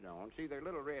these don't. See, they're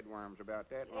little red worms about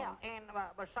that long. Yeah, and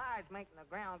besides making the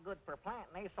ground good for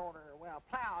planting, they sort of, well,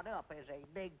 plowed up as they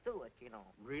dig through it, you know.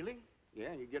 Really?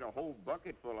 Yeah, you get a whole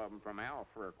bucket full of them from Al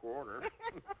for a quarter.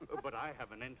 But I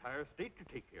have an entire state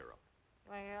to take care of.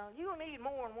 Well, you'll need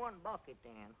more than one bucket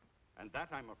then. And that,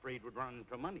 I'm afraid, would run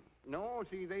into money. No,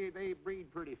 see, they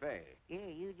breed pretty fast. Yeah,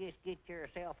 you just get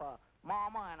yourself a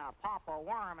mama and a papa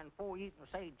worm, and before you can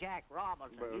say Jack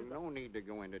Robinson... Well, no need to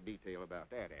go into detail about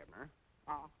that, Abner.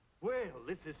 Well,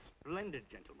 this is splendid,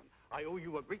 gentlemen. I owe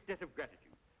you a great debt of gratitude.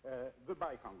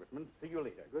 Goodbye, Congressman. See you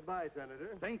later. Goodbye,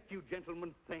 Senator. Thank you,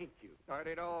 gentlemen. Thank you. Not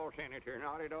at all, Senator.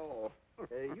 Not at all.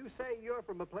 You say you're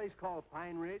from a place called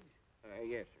Pine Ridge?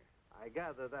 Yes, sir. I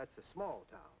gather that's a small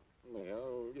town.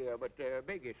 Well, yeah, but the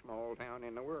biggest small town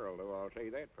in the world, though, I'll say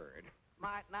that for it.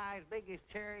 Might nigh as big as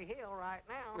Cherry Hill right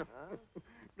now.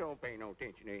 Don't pay no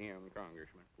attention to him,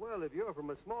 Congressman. Well, if you're from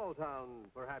a small town,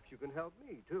 perhaps you can help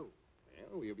me, too.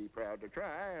 Well, we'll be proud to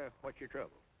try. What's your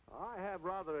trouble? I have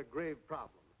rather a grave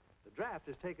problem. The draft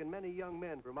has taken many young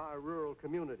men from our rural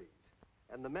communities,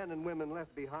 and the men and women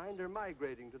left behind are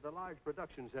migrating to the large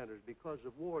production centers because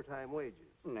of wartime wages.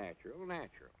 Natural.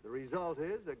 The result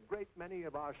is a great many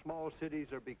of our small cities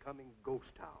are becoming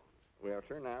ghost towns. Well,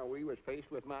 sir, now, we was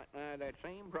faced with that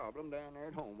same problem down there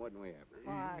at home, wasn't we, Abner?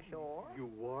 Why, sure.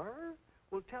 You were?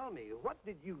 Well, tell me, what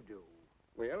did you do?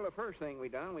 Well, the first thing we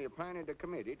done, we appointed a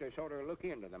committee to sort of look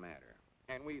into the matter.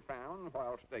 And we found,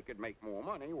 whilst they could make more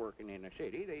money working in the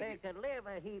city, they could live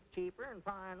a heap cheaper in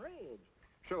Pine Ridge.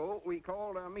 So we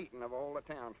called a meeting of all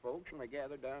the townsfolk, and we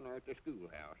gathered down there at the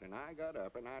schoolhouse. And I got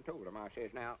up and I told them, I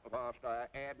says, now, whilst I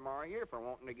admire you for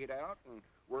wanting to get out and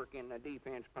work in the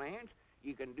defense plants,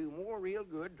 you can do more real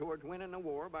good towards winning the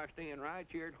war by staying right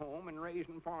here at home and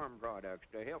raising farm products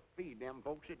to help feed them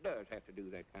folks that does have to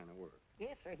do that kind of work.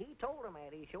 Yes, sir, he told him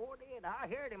that. He sure did. I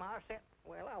heard him. I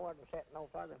wasn't sitting no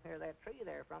further than that tree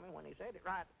there from him when he said it,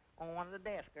 right on one of the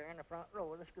desks there in the front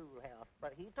row of the schoolhouse.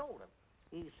 But he told him.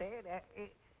 He said,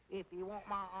 if you want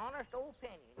my honest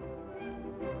opinion...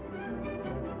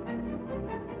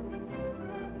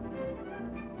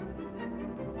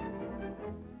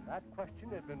 That question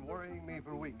had been worrying me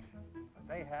for weeks, but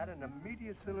they had an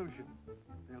immediate solution.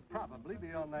 They'll probably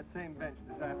be on that same bench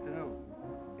this afternoon,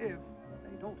 if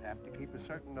they don't have to keep a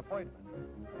certain appointment.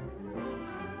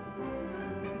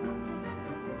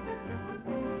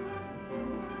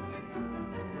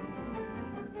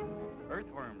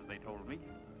 Earthworms, they told me.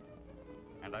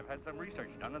 And I've had some research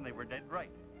done, and they were dead right.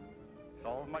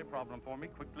 Solved my problem for me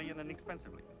quickly and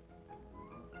inexpensively.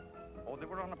 Oh, they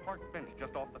were on a park bench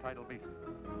just off the tidal basin.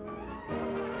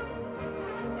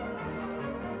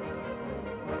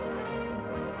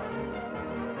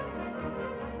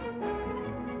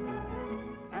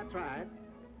 That's right.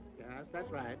 Yes,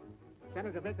 that's right.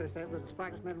 Senator Vickers said it was the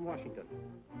smartest man in Washington.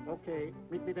 Okay,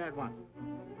 meet me there at once.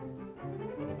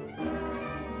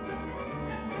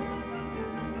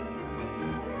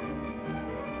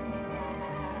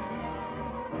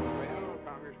 Well,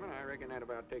 Congressman, I reckon that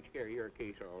about takes care of your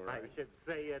case all right. I should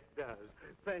say it does.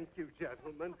 Thank you,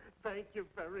 gentlemen. Thank you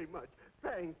very much.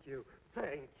 Thank you.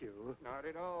 Thank you. Not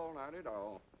at all, not at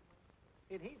all.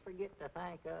 Did he forget to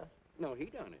thank us? No, he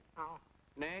done it. Oh.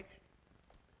 Next.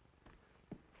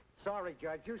 Sorry,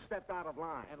 Judge, you stepped out of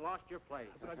line. And lost your place.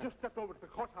 I just stepped over to the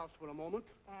courthouse for a moment.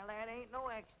 Well, that ain't no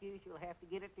excuse. You'll have to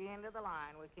get at the end of the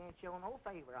line. We can't show no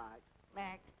favorites.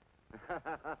 Next.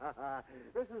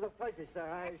 This is a pleasure, sir,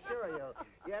 I assure you.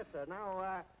 Yes, sir. Now,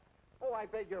 I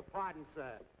beg your pardon,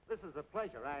 sir. This is a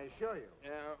pleasure, I assure you.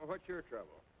 What's your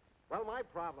trouble? Well, my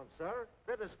problem, sir,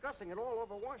 they're discussing it all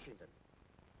over Washington.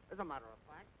 As a matter of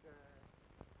fact,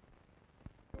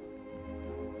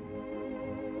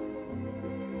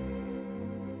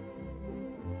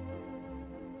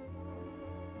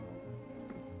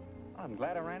 I'm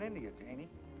glad I ran into you, Janie.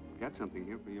 Got something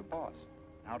here for your boss.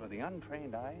 Now, to the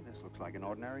untrained eye, this looks like an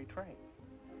ordinary tray.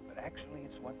 But actually,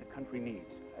 it's what the country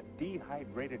needs, a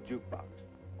dehydrated jukebox.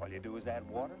 All you do is add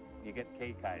water, and you get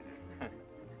K. Kaiser.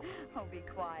 Oh, be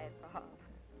quiet, Bob.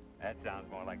 That sounds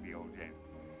more like the old Janie.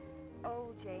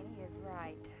 Old Janie is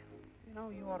right. You know,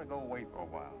 you ought to go away for a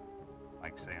while.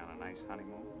 Like, say, on a nice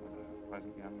honeymoon with a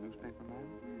pleasant young newspaper man.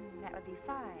 That would be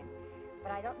fine.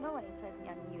 But I don't know any pleasant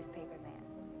young newspaper man.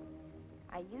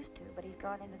 I used to, but he's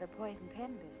gone into the poison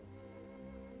pen business.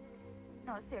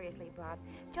 No, seriously, Bob,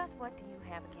 just what do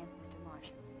you have against Mr.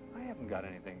 Marshall? I haven't got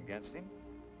anything against him.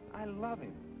 I love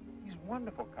him. He's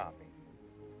wonderful copy.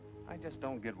 I just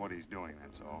don't get what he's doing,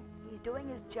 that's all. He's doing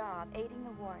his job, aiding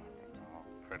the war effort. Oh,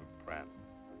 Priddle Pratt.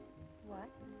 What?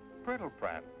 Priddle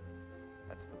Pratt.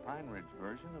 That's the Pine Ridge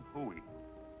version of hooey.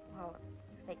 Well,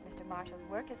 you think Mr. Marshall's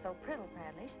work is so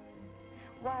priddle-prattish.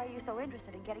 Why are you so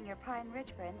interested in getting your Pine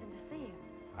Ridge friends in to see him?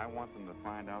 I want them to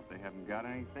find out they haven't got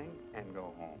anything and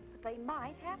go home. But they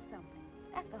might have something.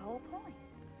 That's the whole point.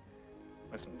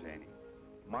 Listen, Janie.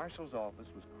 Marshall's office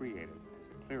was created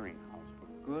as a clearinghouse for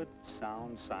good,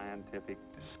 sound, scientific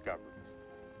discoveries.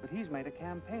 But he's made a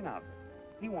campaign out of it.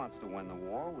 He wants to win the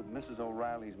war with Mrs.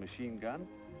 O'Reilly's machine gun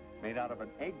made out of an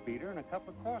egg beater and a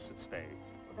couple of corset staves.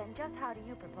 Well, then just how do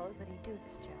you propose that he do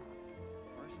this job?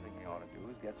 First thing he ought to do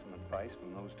is get some advice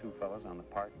from those two fellas on the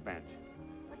park bench.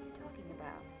 What are you talking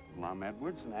about? Lum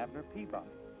Edwards and Abner Peabody.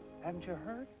 Haven't you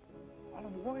heard? All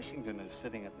of Washington is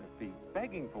sitting at their feet,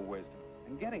 begging for wisdom,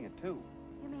 and getting it, too.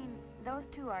 You mean those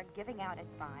two are giving out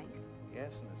advice?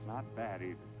 Yes, and it's not bad,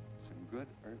 either. Some good,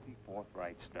 earthy,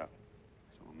 forthright stuff.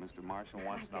 So Mr. Marshall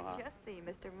wants to know how... I can just see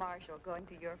Mr. Marshall going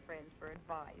to your friends for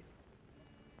advice.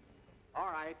 All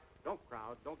right, don't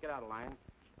crowd, don't get out of line.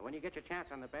 And when you get your chance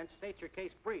on the bench, state your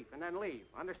case brief and then leave.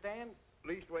 Understand?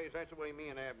 Leastways, that's the way me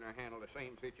and Abner handled the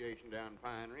same situation down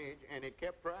Pine Ridge, and it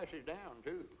kept prices down,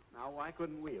 too. Now, why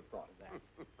couldn't we have thought of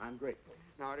that? I'm grateful.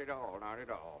 Not at all, not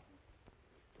at all.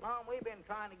 Long, we've been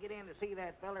trying to get in to see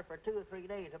that feller for 2 or 3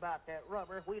 days about that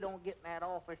rubber. If we don't get in that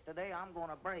office today, I'm going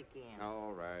to break in.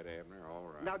 All right, Abner, all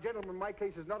right. Now, gentlemen, my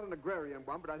case is not an agrarian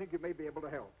one, but I think you may be able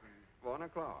to help. 1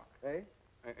 o'clock. Eh?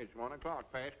 It's 1 o'clock,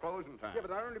 past closing time. Yeah,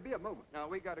 but I'll only be a moment. Now,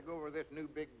 we got to go over this new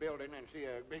big building and see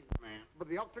a big man.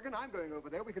 But the Octagon, I'm going over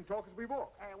there. We can talk as we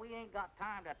walk. Hey, we ain't got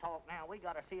time to talk now. We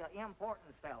got to see an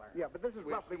important feller. Yeah, but this is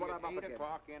We'll roughly see what at I'm up 8 against.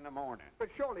 o'clock in the morning.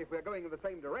 But surely if we're going in the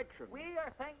same direction... We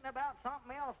are thinking about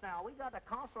something else now. We got to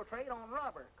concentrate on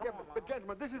rubber. Come on, but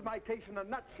gentlemen, this is my case in a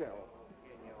nutshell.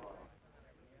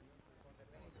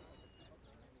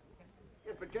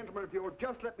 Yes, but gentlemen, if you'll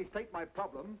just let me state my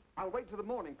problem, I'll wait till the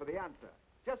morning for the answer.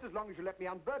 Just as long as you let me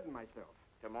unburden myself.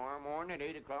 Tomorrow morning at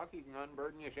 8 o'clock, you can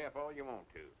unburden yourself all you want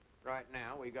to. Right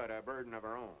now, we got a burden of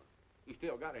our own. You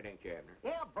still got it, ain't you, Abner?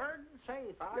 Yeah, burden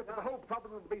safe. Yeah, but the whole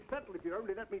problem will be settled if you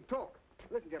only let me talk.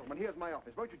 Listen, gentlemen, here's my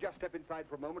office. Won't you just step inside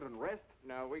for a moment and rest?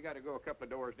 No, we got to go a couple of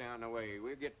doors down the way.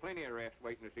 We'll get plenty of rest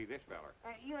waiting to see this feller.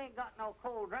 You ain't got no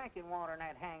cold drinking water in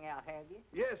that hangout, have you?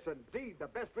 Yes, indeed. The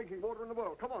best drinking water in the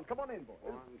world. Come on in, boys.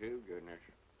 One, two, goodness.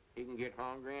 He can get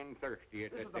hungry and thirsty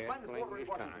at This is that the finest water in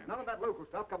Washington. time. None of that local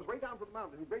stuff comes way down from the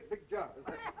mountain in great big jars.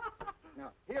 Now,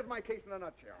 here's my case in a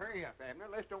nutshell. Hurry up, Abner.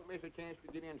 Let's don't miss a chance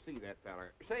to get in and see that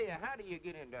feller. Say, how do you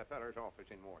get into a feller's office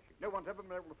in Washington? No one's ever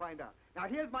been able to find out. Now,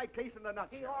 here's my case in a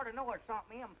nutshell. He ought to know it's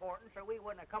something important, so we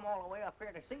wouldn't have come all the way up here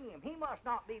to see him. He must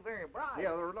not be very bright.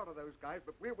 Yeah, there are a lot of those guys,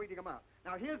 but we're weeding them out.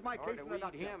 Now, here's my case in a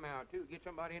nutshell. Weed him out, too. Get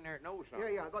somebody in there that knows something.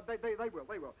 Yeah, they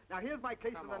will. Now, here's my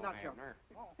case in a nutshell. Abner.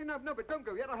 Hey, no, but don't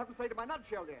go yet. I have to say to my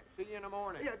nutshell yet. See you in the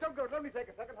morning. Yeah, don't go. Let me take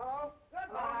a second. Hello?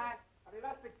 Goodbye. An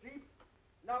elastic jeep?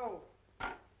 No.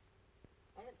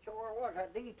 That sure was a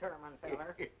determined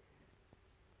feller.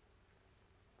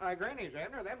 Granny's,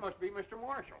 Abner. That must be Mr.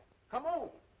 Marshall. Come on.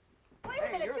 Wait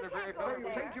a minute, you're you the can't very go fellow You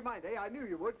there. changed your mind, eh? I knew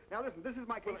you would. Now, listen, this is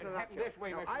my case in a nutshell. This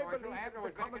way, now, Mr. I Marshall. believe Abner that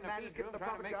was the common back man in is the given the field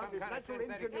trying to proper make job. some His kind of natural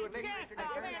synthetic ingenuity.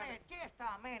 Just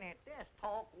a minute. Just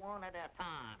talk one at a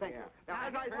time. Thank you. Now,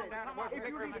 as I said, if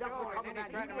you leave it up to the common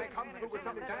man, he will come through with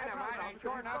something dynamite, and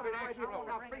sure enough, it explodes.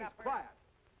 Now, please, quiet.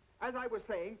 As I was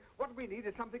saying, what we need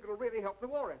is something that will really help the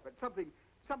war effort. Something's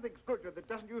good that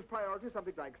doesn't use priority,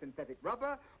 something like synthetic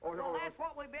rubber or... Well, that's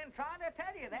what we've been trying to tell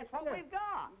you. That's what we've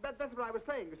got. That's what I was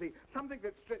saying, you see. Something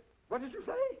that's... What did you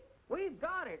say? We've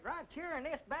got it right here in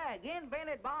this bag,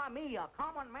 invented by me, a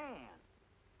common man.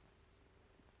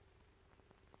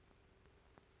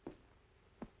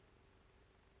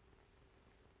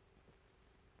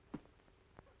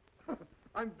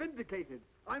 I'm vindicated.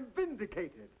 I'm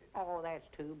vindicated. Oh, that's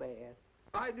too bad.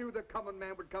 I knew the common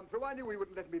man would come through. I knew he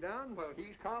wouldn't let me down. Well,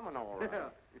 he's common, all right. Yeah.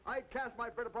 I cast my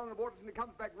bread upon the waters and it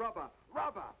comes back rubber.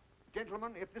 Rubber!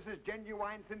 Gentlemen, if this is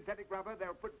genuine synthetic rubber,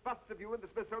 they'll put busts of you in the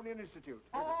Smithsonian Institute.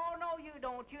 Oh, no, you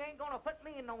don't. You ain't gonna put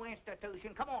me in no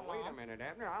institution. Come on, Wait a minute,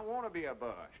 Abner. I want to be a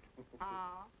bust.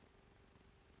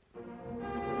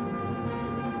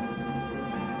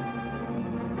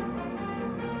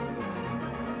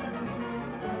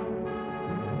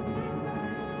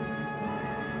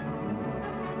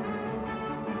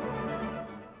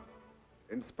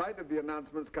 In spite of the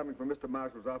announcements coming from Mr.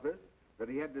 Marshall's office that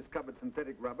he had discovered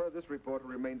synthetic rubber, this reporter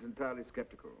remains entirely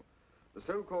skeptical. The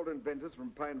so-called inventors from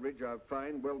Pine Ridge are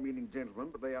fine, well-meaning gentlemen,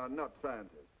 but they are not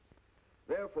scientists.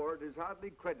 Therefore, it is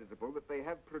hardly creditable that they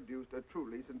have produced a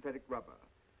truly synthetic rubber.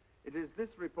 It is this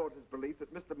reporter's belief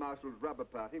that Mr. Marshall's rubber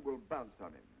party will bounce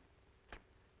on him.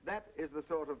 That is the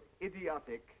sort of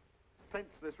idiotic,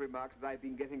 senseless remarks that I've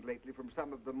been getting lately from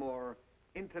some of the more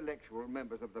intellectual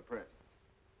members of the press.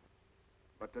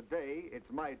 But today, it's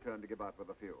my turn to give out for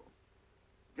the few.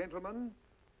 Gentlemen,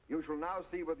 you shall now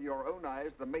see with your own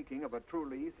eyes the making of a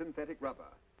truly synthetic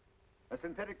rubber. A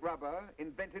synthetic rubber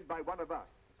invented by one of us,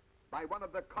 by one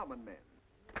of the common men.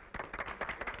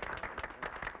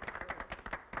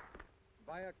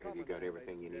 Have you got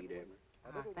everything you need, Abner?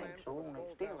 I think so, and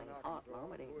it's still ain't hot,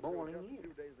 Mom. It ain't boiling yet.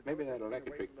 Maybe that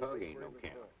electric plug ain't no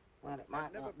count. Well, it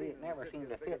might not be. It never seemed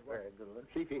to fit very good.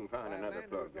 See if you can find another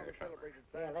plug there somewhere.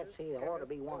 Yeah, let's see. There ought to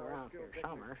be one around here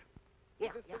somewhere.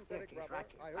 Yeah, there it is, right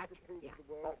here, right here.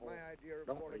 Yeah.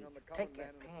 Don't leave. Take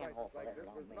that pan off of there,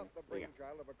 long man.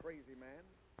 Brainchild of a crazy man,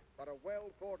 but a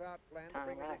well-thought-out plan to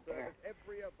bring right there.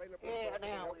 every available... Yeah,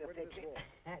 now we'll fix it.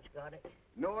 That's got it.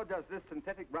 Nor does this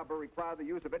synthetic rubber require the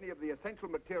use of any of the essential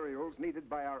materials needed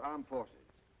by our armed forces.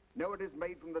 No, it is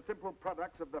made from the simple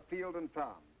products of the field and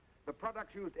farm, the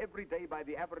products used every day by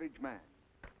the average man.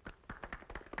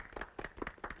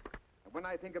 And when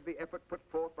I think of the effort put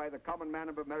forth by the common man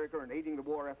of America in aiding the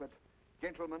war effort,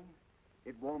 gentlemen,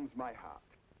 it warms my heart.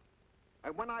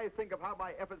 And when I think of how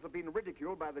my efforts have been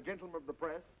ridiculed by the gentlemen of the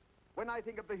press, when I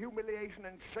think of the humiliation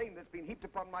and shame that's been heaped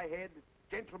upon my head,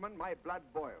 gentlemen, my blood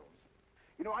boils.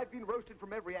 You know, I've been roasted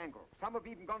from every angle. Some have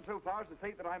even gone so far as to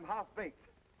say that I'm half-baked.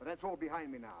 But that's all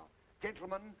behind me now.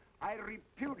 Gentlemen, I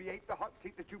repudiate the hot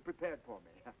seat that you prepared for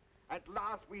me. At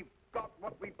last, we've got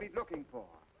what we've been looking for.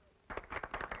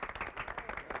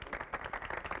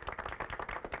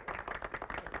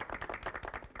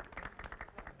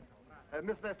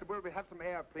 Miss Lester, will we have some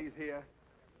air, please, here?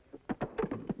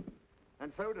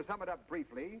 And so, to sum it up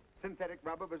briefly, synthetic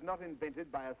rubber was not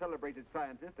invented by a celebrated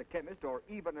scientist, a chemist, or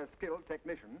even a skilled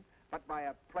technician, but by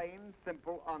a plain,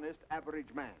 simple, honest,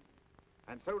 average man.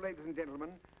 And so, ladies and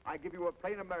gentlemen, I give you a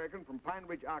plain American from Pine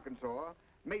Ridge, Arkansas,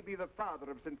 maybe the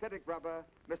father of synthetic rubber,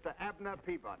 Mr. Abner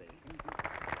Peabody.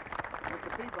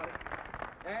 Mr. Peabody.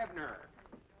 Abner.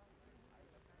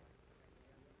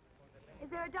 Is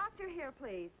there a doctor here,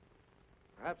 please?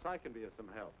 Perhaps I can be of some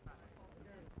help.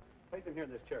 Place him here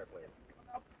in this chair, please.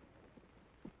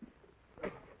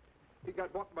 He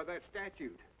got walked by that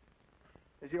statute.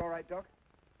 Is he all right, Doc?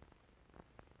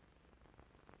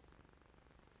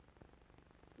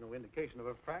 No indication of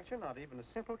a fracture, not even a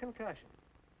simple concussion.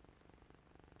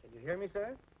 Can you hear me,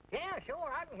 sir? Yeah, sure,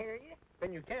 I can hear you.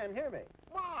 Then you can hear me.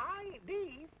 Well, I ain't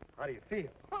deep. How do you feel?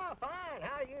 Oh, fine.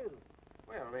 How are you?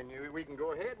 Well, then we can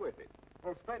go ahead with it.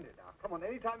 Well, splendid. Now, come on,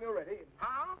 anytime you're ready.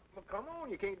 Huh? Well, come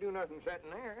on, you can't do nothing sitting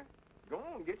there. Go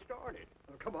on, get started.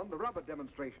 Well, come on, the rubber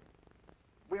demonstration.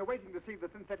 We're waiting to see the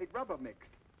synthetic rubber mixed.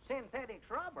 Synthetic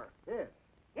rubber? Yes.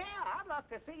 Yeah, I'd love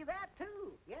to see that,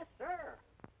 too. Yes, sir.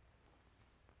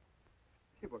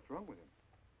 See, what's wrong with him?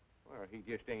 Well, he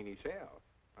just ain't himself.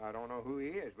 I don't know who he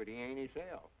is, but he ain't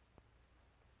himself.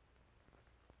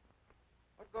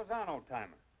 What goes on,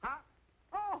 old-timer? Huh?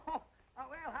 Oh,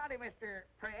 well, howdy, Mr.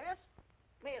 Press.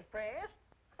 Miss Press.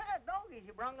 Doggies,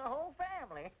 you brung the whole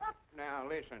family. Now,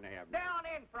 listen, Abner. Down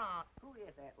in front. Who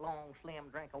is that long, slim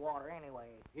drink of water,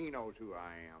 anyway? He knows who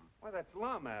I am. Well, that's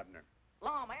Lum, Abner.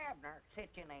 Lum Abner, sit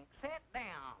your name. Sit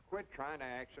down. Quit trying to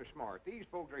act so smart. These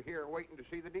folks are here waiting to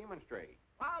see the demonstrate.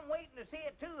 I'm waiting to see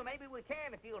it, too. Maybe we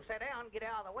can if you'll sit down and get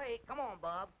out of the way. Come on,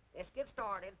 Bub. Let's get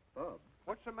started. Bub?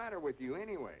 What's the matter with you,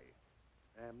 anyway?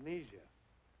 Amnesia.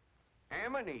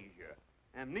 Amnesia?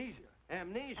 Amnesia.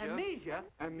 Amnesia? Amnesia?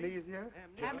 Amnesia?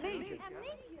 Amnesia.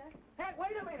 Hey,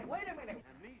 wait a minute.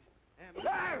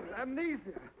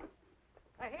 Amnesia.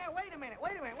 Hey, wait a minute.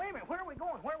 Where are we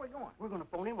going? We're going to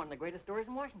phone in one of the greatest stories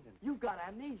in Washington. You've got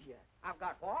amnesia. I've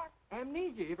got what?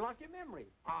 Amnesia. You've lost your memory.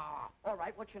 All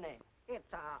right, what's your name? It's,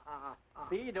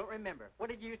 See, you don't remember. What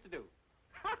did you used to do?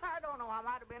 I don't know. I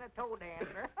might have been a toe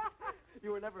dancer.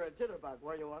 You were never a jitterbug,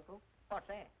 were you, Uncle? What's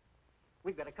that?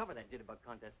 We've got to cover that jitterbug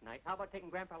contest tonight. How about taking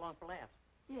Grandpa along for laughs?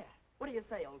 Yeah. What do you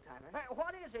say, old-timer?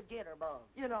 What is a jitterbug?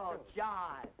 You know,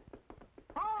 jive.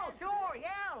 Oh, sure,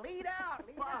 yeah. Lead out.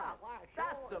 Wow. Why, sure.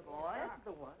 That's the boy. That's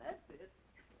the one. That's it.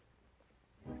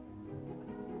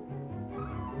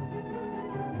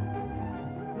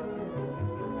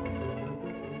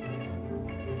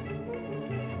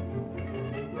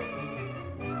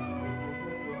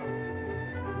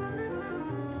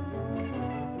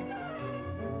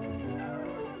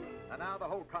 And now the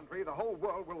whole country, the whole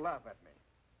world will laugh at me.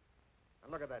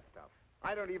 And look at that stuff.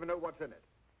 I don't even know what's in it.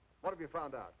 What have you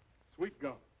found out? Sweet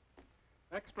gum.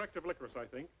 Extract of licorice, I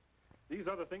think. These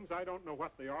other things, I don't know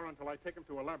what they are until I take them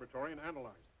to a laboratory and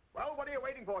analyze. Well, what are you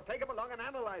waiting for? Take them along and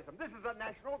analyze them. This is a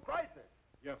national crisis.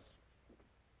 Yes.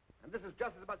 And this is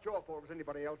just as much your fault as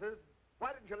anybody else's.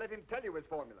 Why didn't you let him tell you his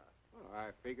formula? Well,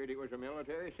 I figured it was a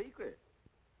military secret.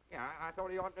 Yeah, I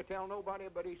thought he oughtn't to tell nobody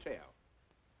but himself.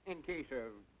 In case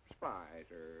of spies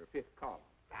or fifth column.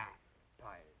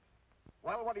 Spies.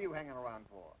 Well, what are you hanging around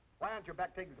for? Why aren't you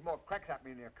back taking some more cracks at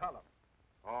me in your column?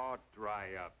 Oh,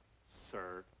 dry up,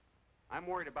 sir. I'm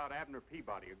worried about Abner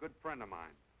Peabody, a good friend of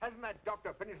mine. Hasn't that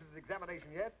doctor finished his examination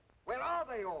yet? Where are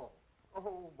they all?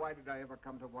 Oh, why did I ever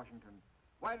come to Washington?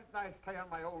 Why didn't I stay on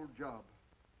my old job?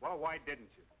 Well, why didn't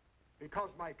you? Because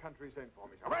my country sent for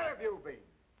me, sir. Where have you been?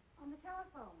 On the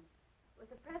telephone with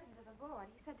the president of the board.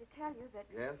 He said to tell you that,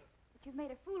 Yes? that you've made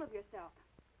a fool of yourself.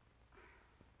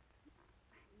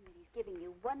 And that he's giving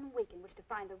you 1 week in which to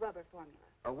find the rubber formula.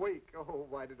 A week? Oh,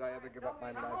 why did I ever give up my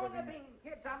I'm life? on the bean,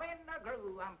 kids. I'm in the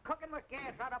groove. I'm cooking with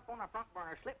gas right up on the front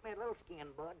burner. Slip me a little skin,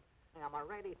 bud. I'm a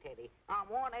ready teddy. I'm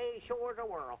 1A sure as a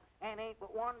whirl. And ain't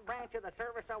but one branch of the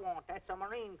service I want. That's the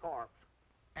Marine Corps.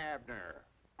 Abner,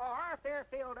 Oh, if they're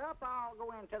filled up, I'll go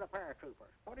into the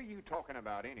paratroopers. what are you talking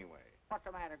about anyway? What's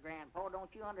the matter, Grandpa? Don't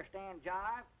you understand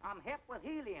jive? I'm hip with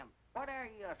helium. What are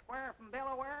you, a square from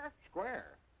Delaware?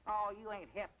 Square. Oh, you ain't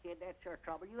hip, kid. That's your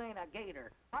trouble. You ain't a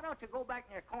gator. Why don't you go back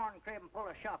in your corn crib and pull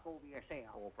a shuck over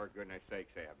yourself? Oh, for goodness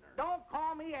sakes, Abner. Don't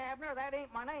call me Abner. That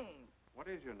ain't my name. What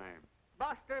is your name?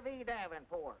 Buster V.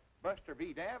 Davenport. Buster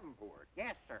B. Davenport.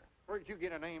 Yes, sir. Where'd you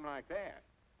get a name like that?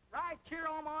 Right here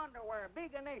on my underwear.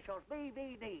 Big initials,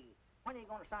 BVD. When are you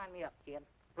going to sign me up, kid?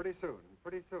 Pretty soon,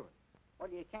 pretty soon. Well,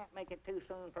 you can't make it too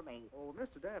soon for me. Oh,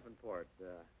 Mr. Davenport,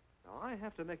 now I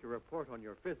have to make a report on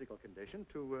your physical condition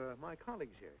to my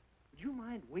colleagues here. Would you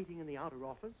mind waiting in the outer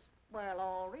office? Well,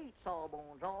 all right,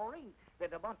 Sawbones, all right.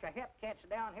 There's a bunch of hep cats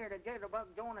down here to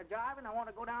jitterbug join the jive, and I want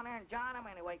to go down there and join them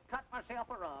anyway. Cut myself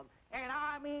a rug. And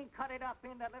I mean cut it up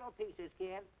into little pieces,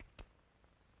 kid.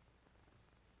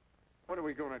 What are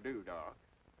we going to do, Doc?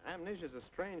 Amnesia's a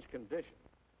strange condition.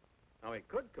 Now, he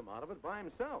could come out of it by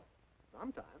himself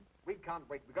sometime. We can't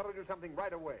wait. We've got to do something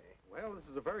right away. Well, this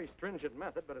is a very stringent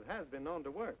method, but it has been known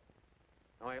to work.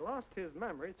 Now, he lost his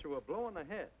memory through a blow on the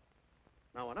head.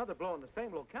 Now, another blow in the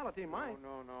same locality might...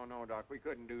 No, Doc. We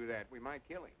couldn't do that. We might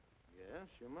kill him. Yes,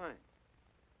 you might.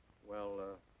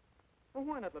 Well,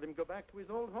 why not let him go back to his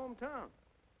old hometown?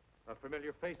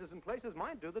 Familiar faces and places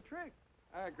might do the trick.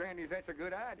 Granny, that's a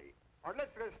good idea. All right,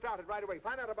 let's get started right away.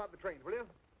 Find out about the trains, will you?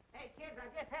 Hey, kids, I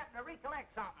just happened to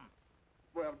recollect something.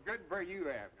 Well, good for you,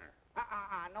 Abner.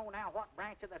 I know now what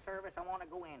branch of the service I want to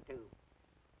go into.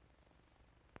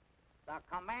 The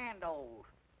commandos.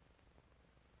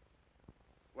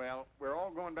 Well, we're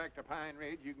all going back to Pine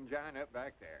Ridge. You can join up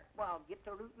back there. Well, get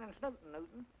to rootin' and snootin',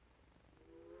 Newton.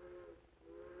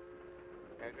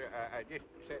 I just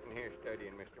sitting here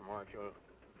studying, Mr. Marshall.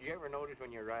 Do you ever notice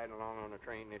when you're riding along on a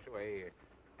train this way,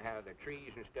 how the trees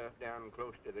and stuff down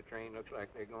close to the train looks like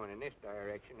they're going in this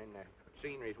direction, and the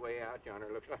scenery's way out yonder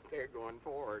looks like they're going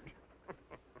forward?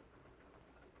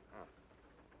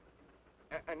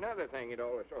 Another thing that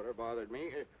always sort of bothered me,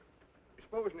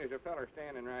 supposing there's a feller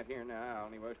standing right here in the aisle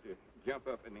and he was to jump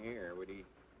up in the air, would he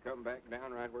come back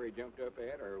down right where he jumped up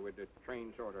at, or would the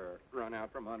train sort of run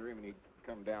out from under him and he'd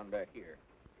come down back here?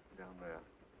 Down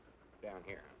there. Down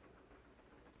here.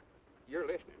 You're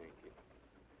listening, ain't you?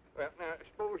 Well, now,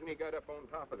 supposing he got up on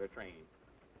top of the train,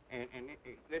 and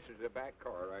this is the back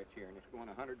car right here, and it's going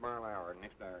 100 mile an hour in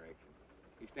this direction.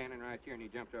 He's standing right here, and he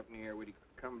jumps up in the air. Would he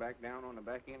come back down on the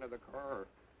back end of the car, or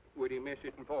would he miss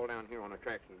it and fall down here on the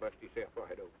tracks and bust himself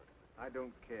wide open? I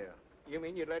don't care. You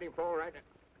mean you'd let him fall right down?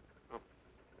 Oh,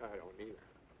 I don't either.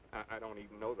 I don't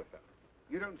even know the fellow.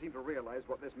 You don't seem to realize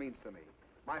what this means to me.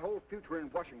 My whole future in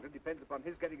Washington depends upon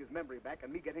his getting his memory back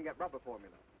and me getting that rubber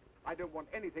formula. I don't want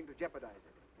anything to jeopardize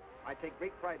it. I take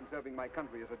great pride in serving my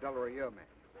country as a $1-a-year man.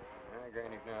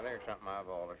 Granny, now there's something I've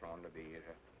always wanted to be, is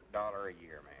a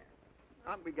 $1-a-year man.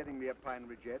 Aren't we getting near Pine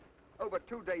Ridge yet? Over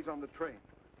 2 days on the train.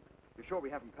 You're sure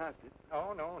we haven't passed it?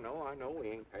 Oh, no, I know we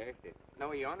ain't passed it.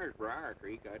 No, yonder's Briar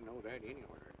Creek. I'd know that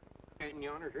anywhere. And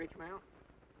yonder's Rich Mountain.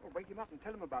 Well, wake him up and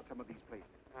tell him about some of these places.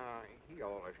 He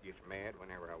always gets mad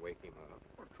whenever I wake him up.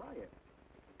 Well, try it.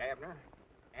 Abner.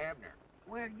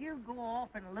 Will you go off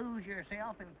and lose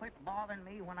yourself and quit bothering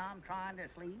me when I'm trying to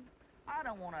sleep? I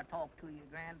don't want to talk to you,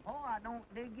 Grandpa. I don't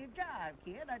dig your jive,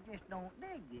 kid. I just don't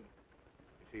dig you.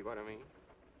 You see what I mean?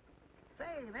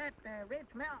 Say, that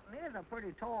Rich Mountain is a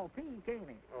pretty tall peak, ain't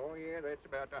it? Oh, yeah, that's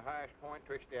about the highest point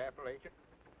twixt the Appalachian.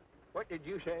 What did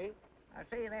you say? I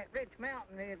say that Rich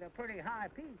Mountain is a pretty high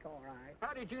peak, all right.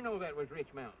 How did you know that was Rich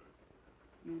Mountain?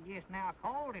 You just now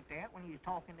called it that when you was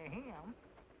talking to him.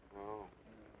 Oh.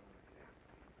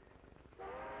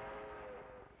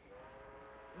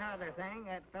 Another thing,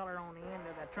 that feller on the end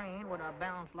of the train would have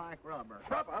bounced like rubber.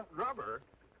 Rubber?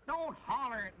 Don't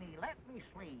holler at me. Let me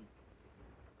sleep.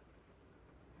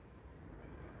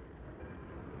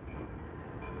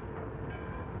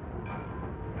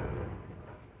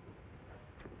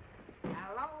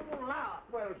 Hello, Lot.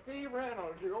 Well, Steve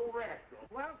Reynolds, you old rascal.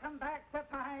 Welcome back to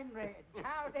Pine Ridge.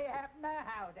 Howdy, Abner,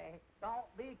 howdy.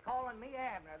 Don't be calling me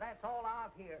Abner. That's all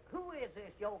I've heard. Who is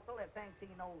this yokel that thinks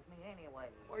he knows me anyway?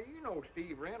 Well, you know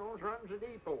Steve Reynolds runs the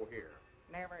depot here.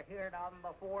 Never heard of him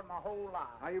before in my whole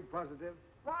life. Are you positive?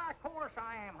 Why, of course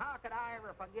I am. How could I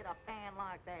ever forget a pan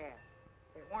like that?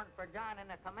 If it weren't for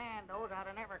joining the commandos, I'd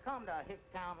have never come to a hick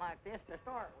town like this to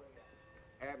start with.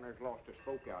 Abner's lost a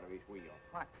spoke out of his wheel.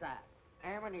 What's that?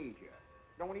 Amnesia.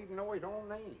 Don't even know his own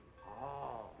name.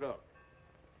 Oh. Look.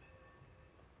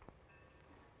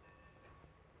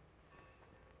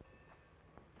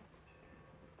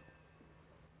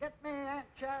 Get me Aunt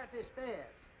Charity Spears.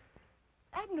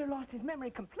 Abner lost his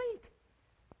memory complete.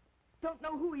 Don't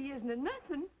know who he is nor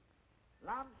nothing.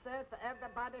 Lum said to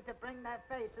everybody to bring their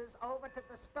faces over to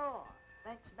the store.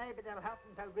 Thinks maybe they'll help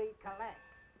them to recollect.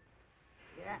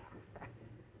 Yeah.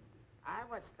 I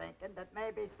was thinking that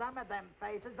maybe some of them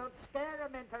faces would scare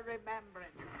them into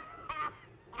remembering.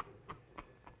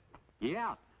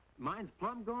 Yeah, mine's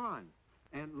plumb gone.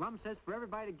 And Lum says for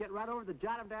everybody to get right over to the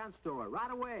Jot 'em Down store,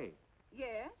 right away.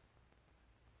 Yes?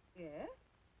 Yes?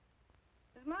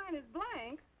 Mine is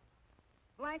blank.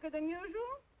 Blanker than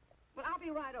usual? Well, I'll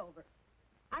be right over.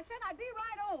 I said I'd be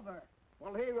right over.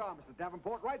 Well, here you are, Mr.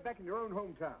 Davenport, right back in your own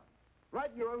hometown.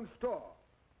 Right in your own store.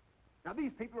 Now,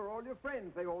 these people are all your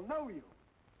friends. They all know you.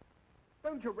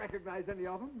 Don't you recognize any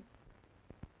of them?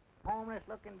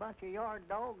 Homeless-looking bunch of yard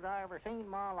dogs I ever seen in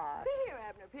my life. See here,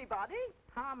 Abner Peabody.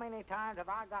 How many times have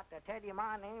I got to tell you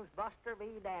my name's Buster V.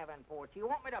 Davenport? You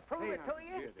want me to prove it to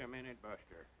you? Just a minute,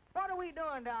 Buster. What are we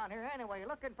doing down here anyway?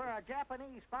 Looking for a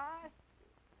Japanese spy?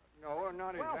 No,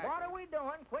 not well, exactly. what are we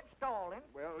doing? Quit stalling.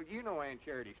 Well, you know Aunt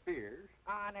Charity Spears.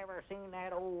 I never seen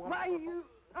that old woman. Why, you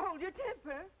hold your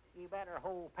temper. You better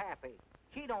hold Pappy.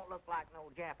 She don't look like no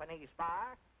Japanese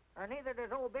spy, or neither does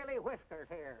old Billy Whiskers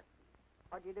here.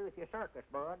 What'd you do with your circus,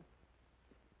 bud?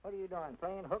 What are you doing,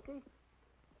 playing hooky?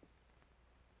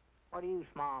 What are you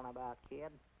smiling about,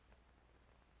 kid?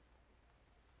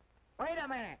 Wait a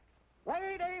minute.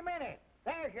 Wait a minute.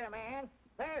 There's your man.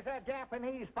 There's a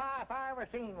Japanese spy if I ever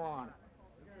seen one.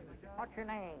 What's your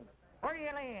name? Where do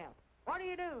you live? What do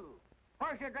you do?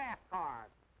 Where's your draft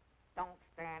card? Don't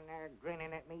stand there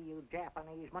grinning at me, you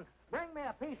Japaneseman. Bring me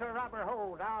a piece of rubber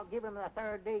hose. I'll give him the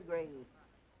 3rd degree.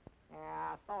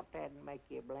 Yeah, I thought that'd make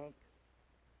you blink.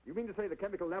 You mean to say the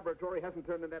chemical laboratory hasn't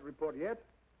turned in that report yet?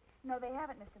 No, they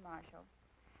haven't, Mr. Marshall.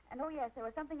 And oh, yes, there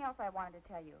was something else I wanted to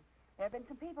tell you. There have been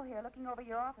some people here looking over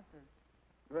your offices.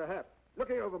 Perhaps.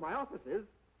 Looking over my offices?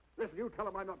 Listen, you tell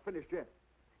them I'm not finished yet.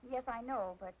 Yes, I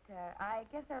know, but I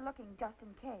guess they're looking just in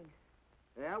case.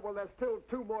 Yeah, well, there's still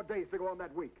 2 more days to go on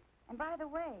that week. And by the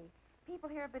way, people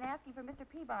here have been asking for Mr.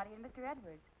 Peabody and Mr.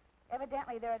 Edwards.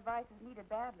 Evidently, their advice is needed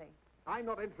badly. I'm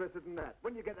not interested in that.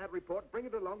 When you get that report, bring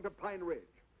it along to Pine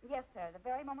Ridge. Yes, sir, the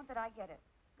very moment that I get it.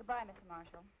 Goodbye, Mr.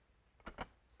 Marshall.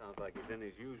 Sounds like he's in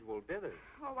his usual dithers.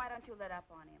 Oh, why don't you let up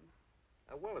on him?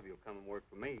 Well, if you'll come and work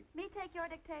for me. Me take your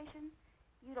dictation?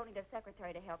 You don't need a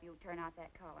secretary to help you turn out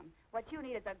that column. What you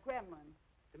need is a gremlin.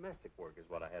 Domestic work is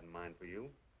what I had in mind for you.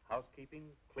 Housekeeping,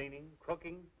 cleaning,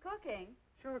 cooking. Cooking?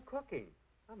 Sure, cooking.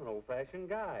 I'm an old-fashioned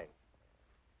guy.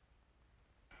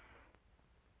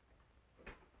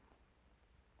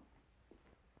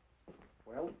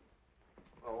 Well?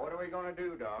 Well, what are we going to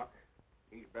do, Doc?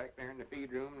 He's back there in the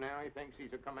feed room now. He thinks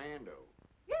he's a commando.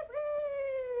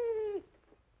 Yippee!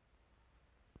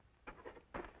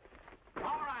 All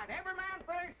right, every man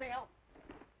for himself.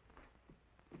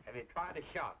 Have you tried a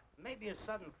shock? Maybe a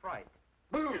sudden fright.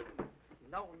 Boom!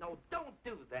 No, don't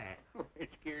do that. It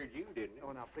scared you, didn't it?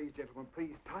 Oh, now, please, gentlemen,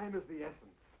 please. Time is the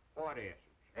essence. What essence?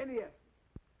 Any essence.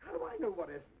 How do I know what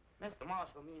essence? Mr.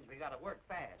 Marshall means we gotta work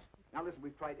fast. Now, listen,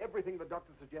 we've tried everything the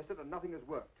doctor suggested, and nothing has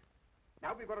worked.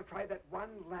 Now we've got to try that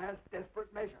one last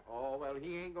desperate measure. Oh, well,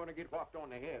 he ain't going to get whopped on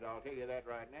the head, I'll tell you that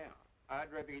right now.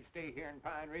 I'd rather he'd stay here in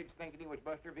Pine Ridge thinking he was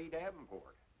Buster V.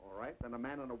 Davenport. All right, then a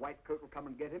man in a white coat will come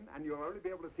and get him, and you'll only be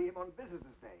able to see him on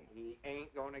Visitor's Day. He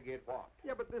ain't going to get whopped.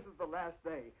 Yeah, but this is the last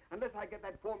day. Unless I get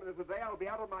that 4 minutes a day, I'll be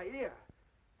out of my ear.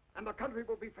 And the country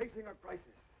will be facing a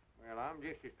crisis. Well, I'm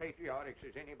just as patriotic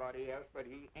as anybody else, but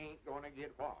he ain't going to get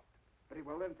whopped. Very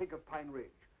well, then think of Pine Ridge.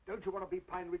 Don't you want to be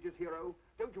Pine Ridge's hero?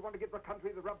 Don't you want to give the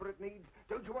country the rubber it needs?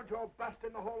 Don't you want your bust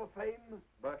in the Hall of Fame?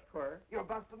 Bust where? Your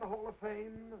bust in the Hall of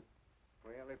Fame?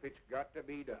 Well, if it's got to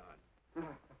be done.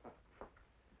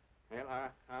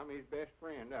 Well, I'm his best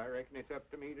friend. I reckon it's up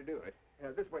to me to do it.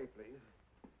 This way, please.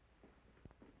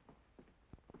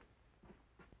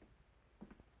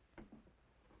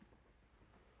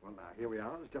 Well, now, here we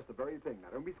are. It's just the very thing. Now,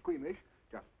 don't be squeamish.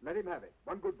 Just let him have it.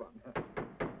 One good one.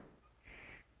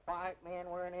 Quiet, men.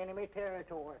 We're in enemy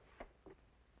territory.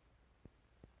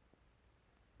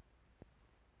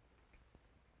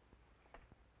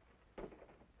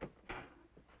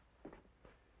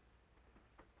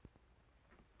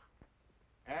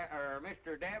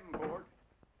 Mr. Davenport.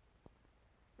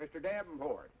 Mr.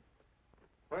 Davenport.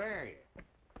 Where are you?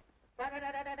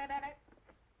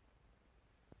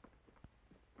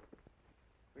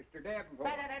 Mr. Davenport.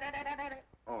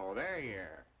 Oh, there you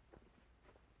are.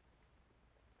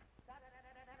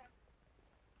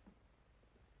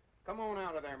 Come on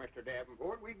out of there, Mr.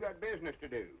 Davenport. We've got business to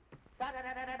do.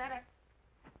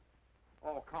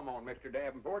 Oh, come on, Mr.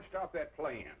 Davenport. Stop that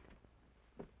playing.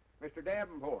 Mr.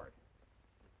 Davenport.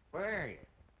 Where are you?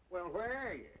 Well, where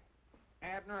are you?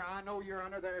 Abner, I know you're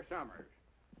under there somewhere.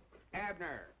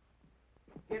 Abner,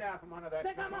 get out from under that.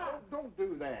 Don't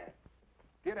do that.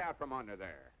 Get out from under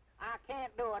there. I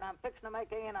can't do it. I'm fixing to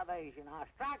make an innovation. I'll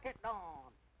strike it down.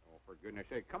 Oh, for goodness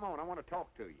sake, come on. I want to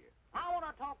talk to you. I want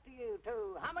to talk to you,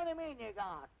 too. How many men you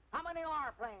got? How many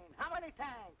airplanes? How many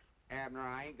tanks? Abner,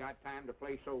 I ain't got time to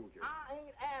play soldier. I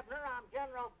ain't Abner. I'm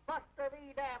General Buster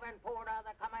V. Davenport of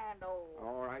the Commando.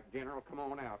 All right, General, come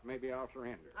on out. Maybe I'll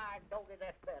surrender. I Doggy,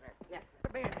 that's better. Yes,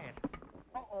 bayonet.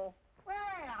 Uh-oh.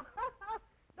 Well,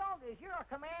 Doggies, you're a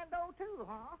commando, too,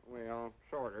 huh? Well,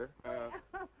 sorter.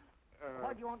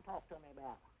 What do you want to talk to me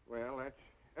about? Well, that's...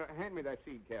 hand me that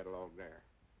seed catalog there.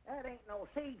 That ain't no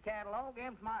seed catalog.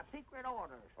 Them's my secret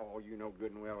orders. Oh, you know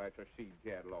good and well that's a seed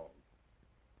catalog.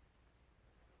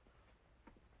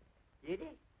 Did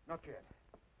he? Not yet.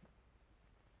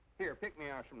 Here, pick me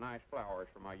out some nice flowers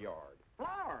for my yard.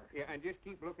 Flowers? Yeah, and just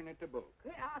keep looking at the book.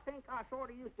 Yeah, I think I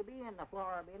sort of used to be in the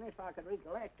flower business if I could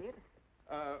recollect it.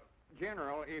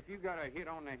 General, if you got a hit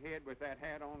on the head with that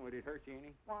hat on, would it hurt you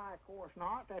any? Why, of course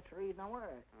not. That's the reason I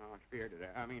wear it. Oh, I'm scared of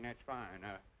that. I mean, that's fine.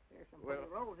 There's some pretty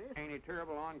roses. Ain't it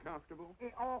terrible uncomfortable?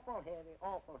 It's awful heavy,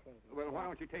 awful heavy. Well, why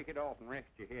don't you take it off and rest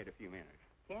your head a few minutes?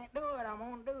 Can't do it. I'm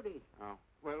on duty. Oh,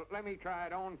 well, let me try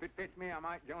it on. If it fits me, I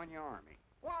might join your army.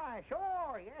 Why,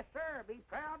 sure. Yes, sir. Be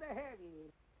proud to have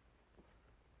you.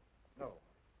 No.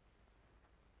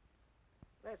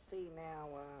 Let's see now,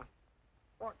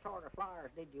 what sort of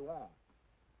flowers did you want?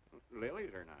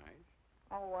 Lilies are nice.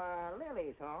 Oh,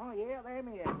 lilies, huh? Yeah, them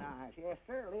is nice. Yes,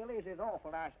 sir, lilies is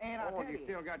awful nice. And I'll Oh, tell you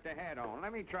still got the hat on.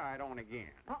 Let me try it on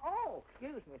again. Oh,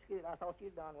 excuse me, excuse me. I thought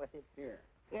you'd done with it. Here.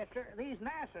 Yes, sir, these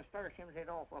nasturtiums is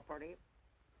awful pretty.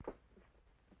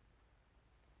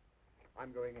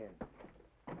 I'm going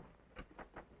in.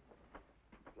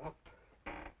 Locked.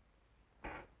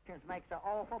 Just makes an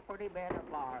awful pretty bed of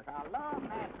flowers. I love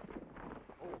nasturtiums.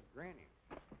 Oh, Granny.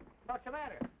 What's the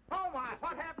matter? Oh, my,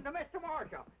 what happened to Mr.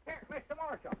 Marshall? Here, Mr.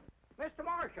 Marshall. Mr.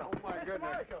 Marshall. Oh, my Mr.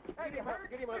 goodness. Marshall. Get him up,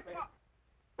 get him up,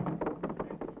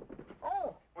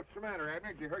 Oh. What's the matter,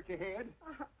 Abner? Did you hurt your head?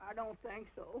 I don't think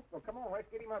so. Well, come on, let's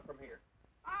get him up from here.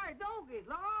 Hi, Doggies,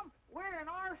 Lom. We're in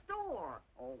our store.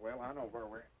 Oh, well, I know where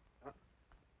we're at.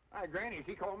 Hi, Granny,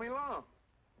 she called me Lum.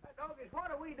 Doggies,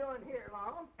 what are we doing here,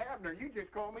 Lom? Abner, you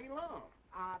just called me Lum.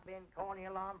 I've been calling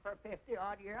you Lom for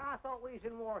 50-odd years. I thought we was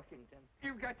in Washington.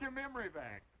 You've got your memory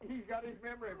back. He's got his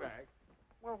memory back.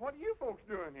 Well, what are you folks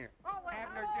doing here? Oh, well,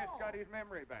 Abner hello. just got his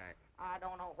memory back. I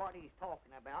don't know what he's talking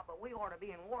about, but we ought to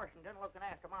be in Washington looking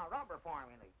after my rubber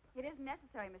formula. It isn't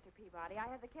necessary, Mr. Peabody. I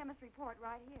have the chemist's report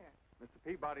right here. Mr.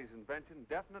 Peabody's invention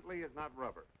definitely is not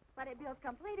rubber. But it builds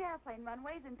complete airplane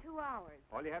runways in 2 hours.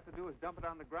 All you have to do is dump it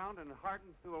on the ground and it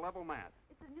hardens to a level mass.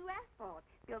 It's a new asphalt.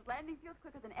 Builds landing fields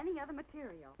quicker than any other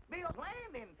material. Builds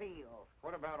landing fields.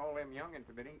 What about all them youngins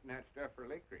who've been eating that stuff for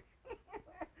licorice?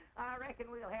 I reckon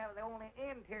we'll have the only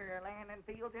interior landing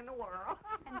fields in the world.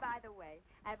 And by the way,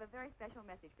 I have a very special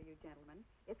message for you gentlemen.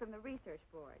 It's from the Research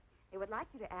Board. They would like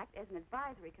you to act as an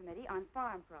advisory committee on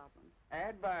farm problems.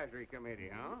 Advisory committee,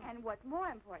 huh? And what's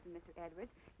more important, Mr. Edwards,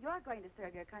 you're going to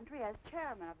serve your country as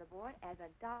chairman of the board as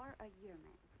a $1-a-year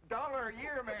man. $1 a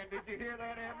year, man. Did you hear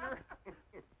that, Abner?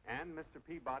 And Mr.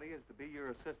 Peabody is to be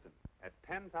your assistant at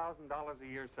 $10,000 a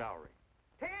year salary.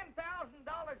 $10,000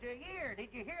 a year. Did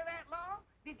you hear that, Long?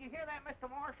 Did you hear that, Mr.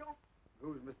 Marshall?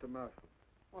 Who's Mr. Marshall?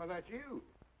 Well, that's you.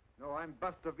 No, I'm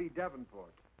Buster V.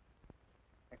 Davenport.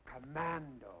 A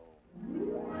commando.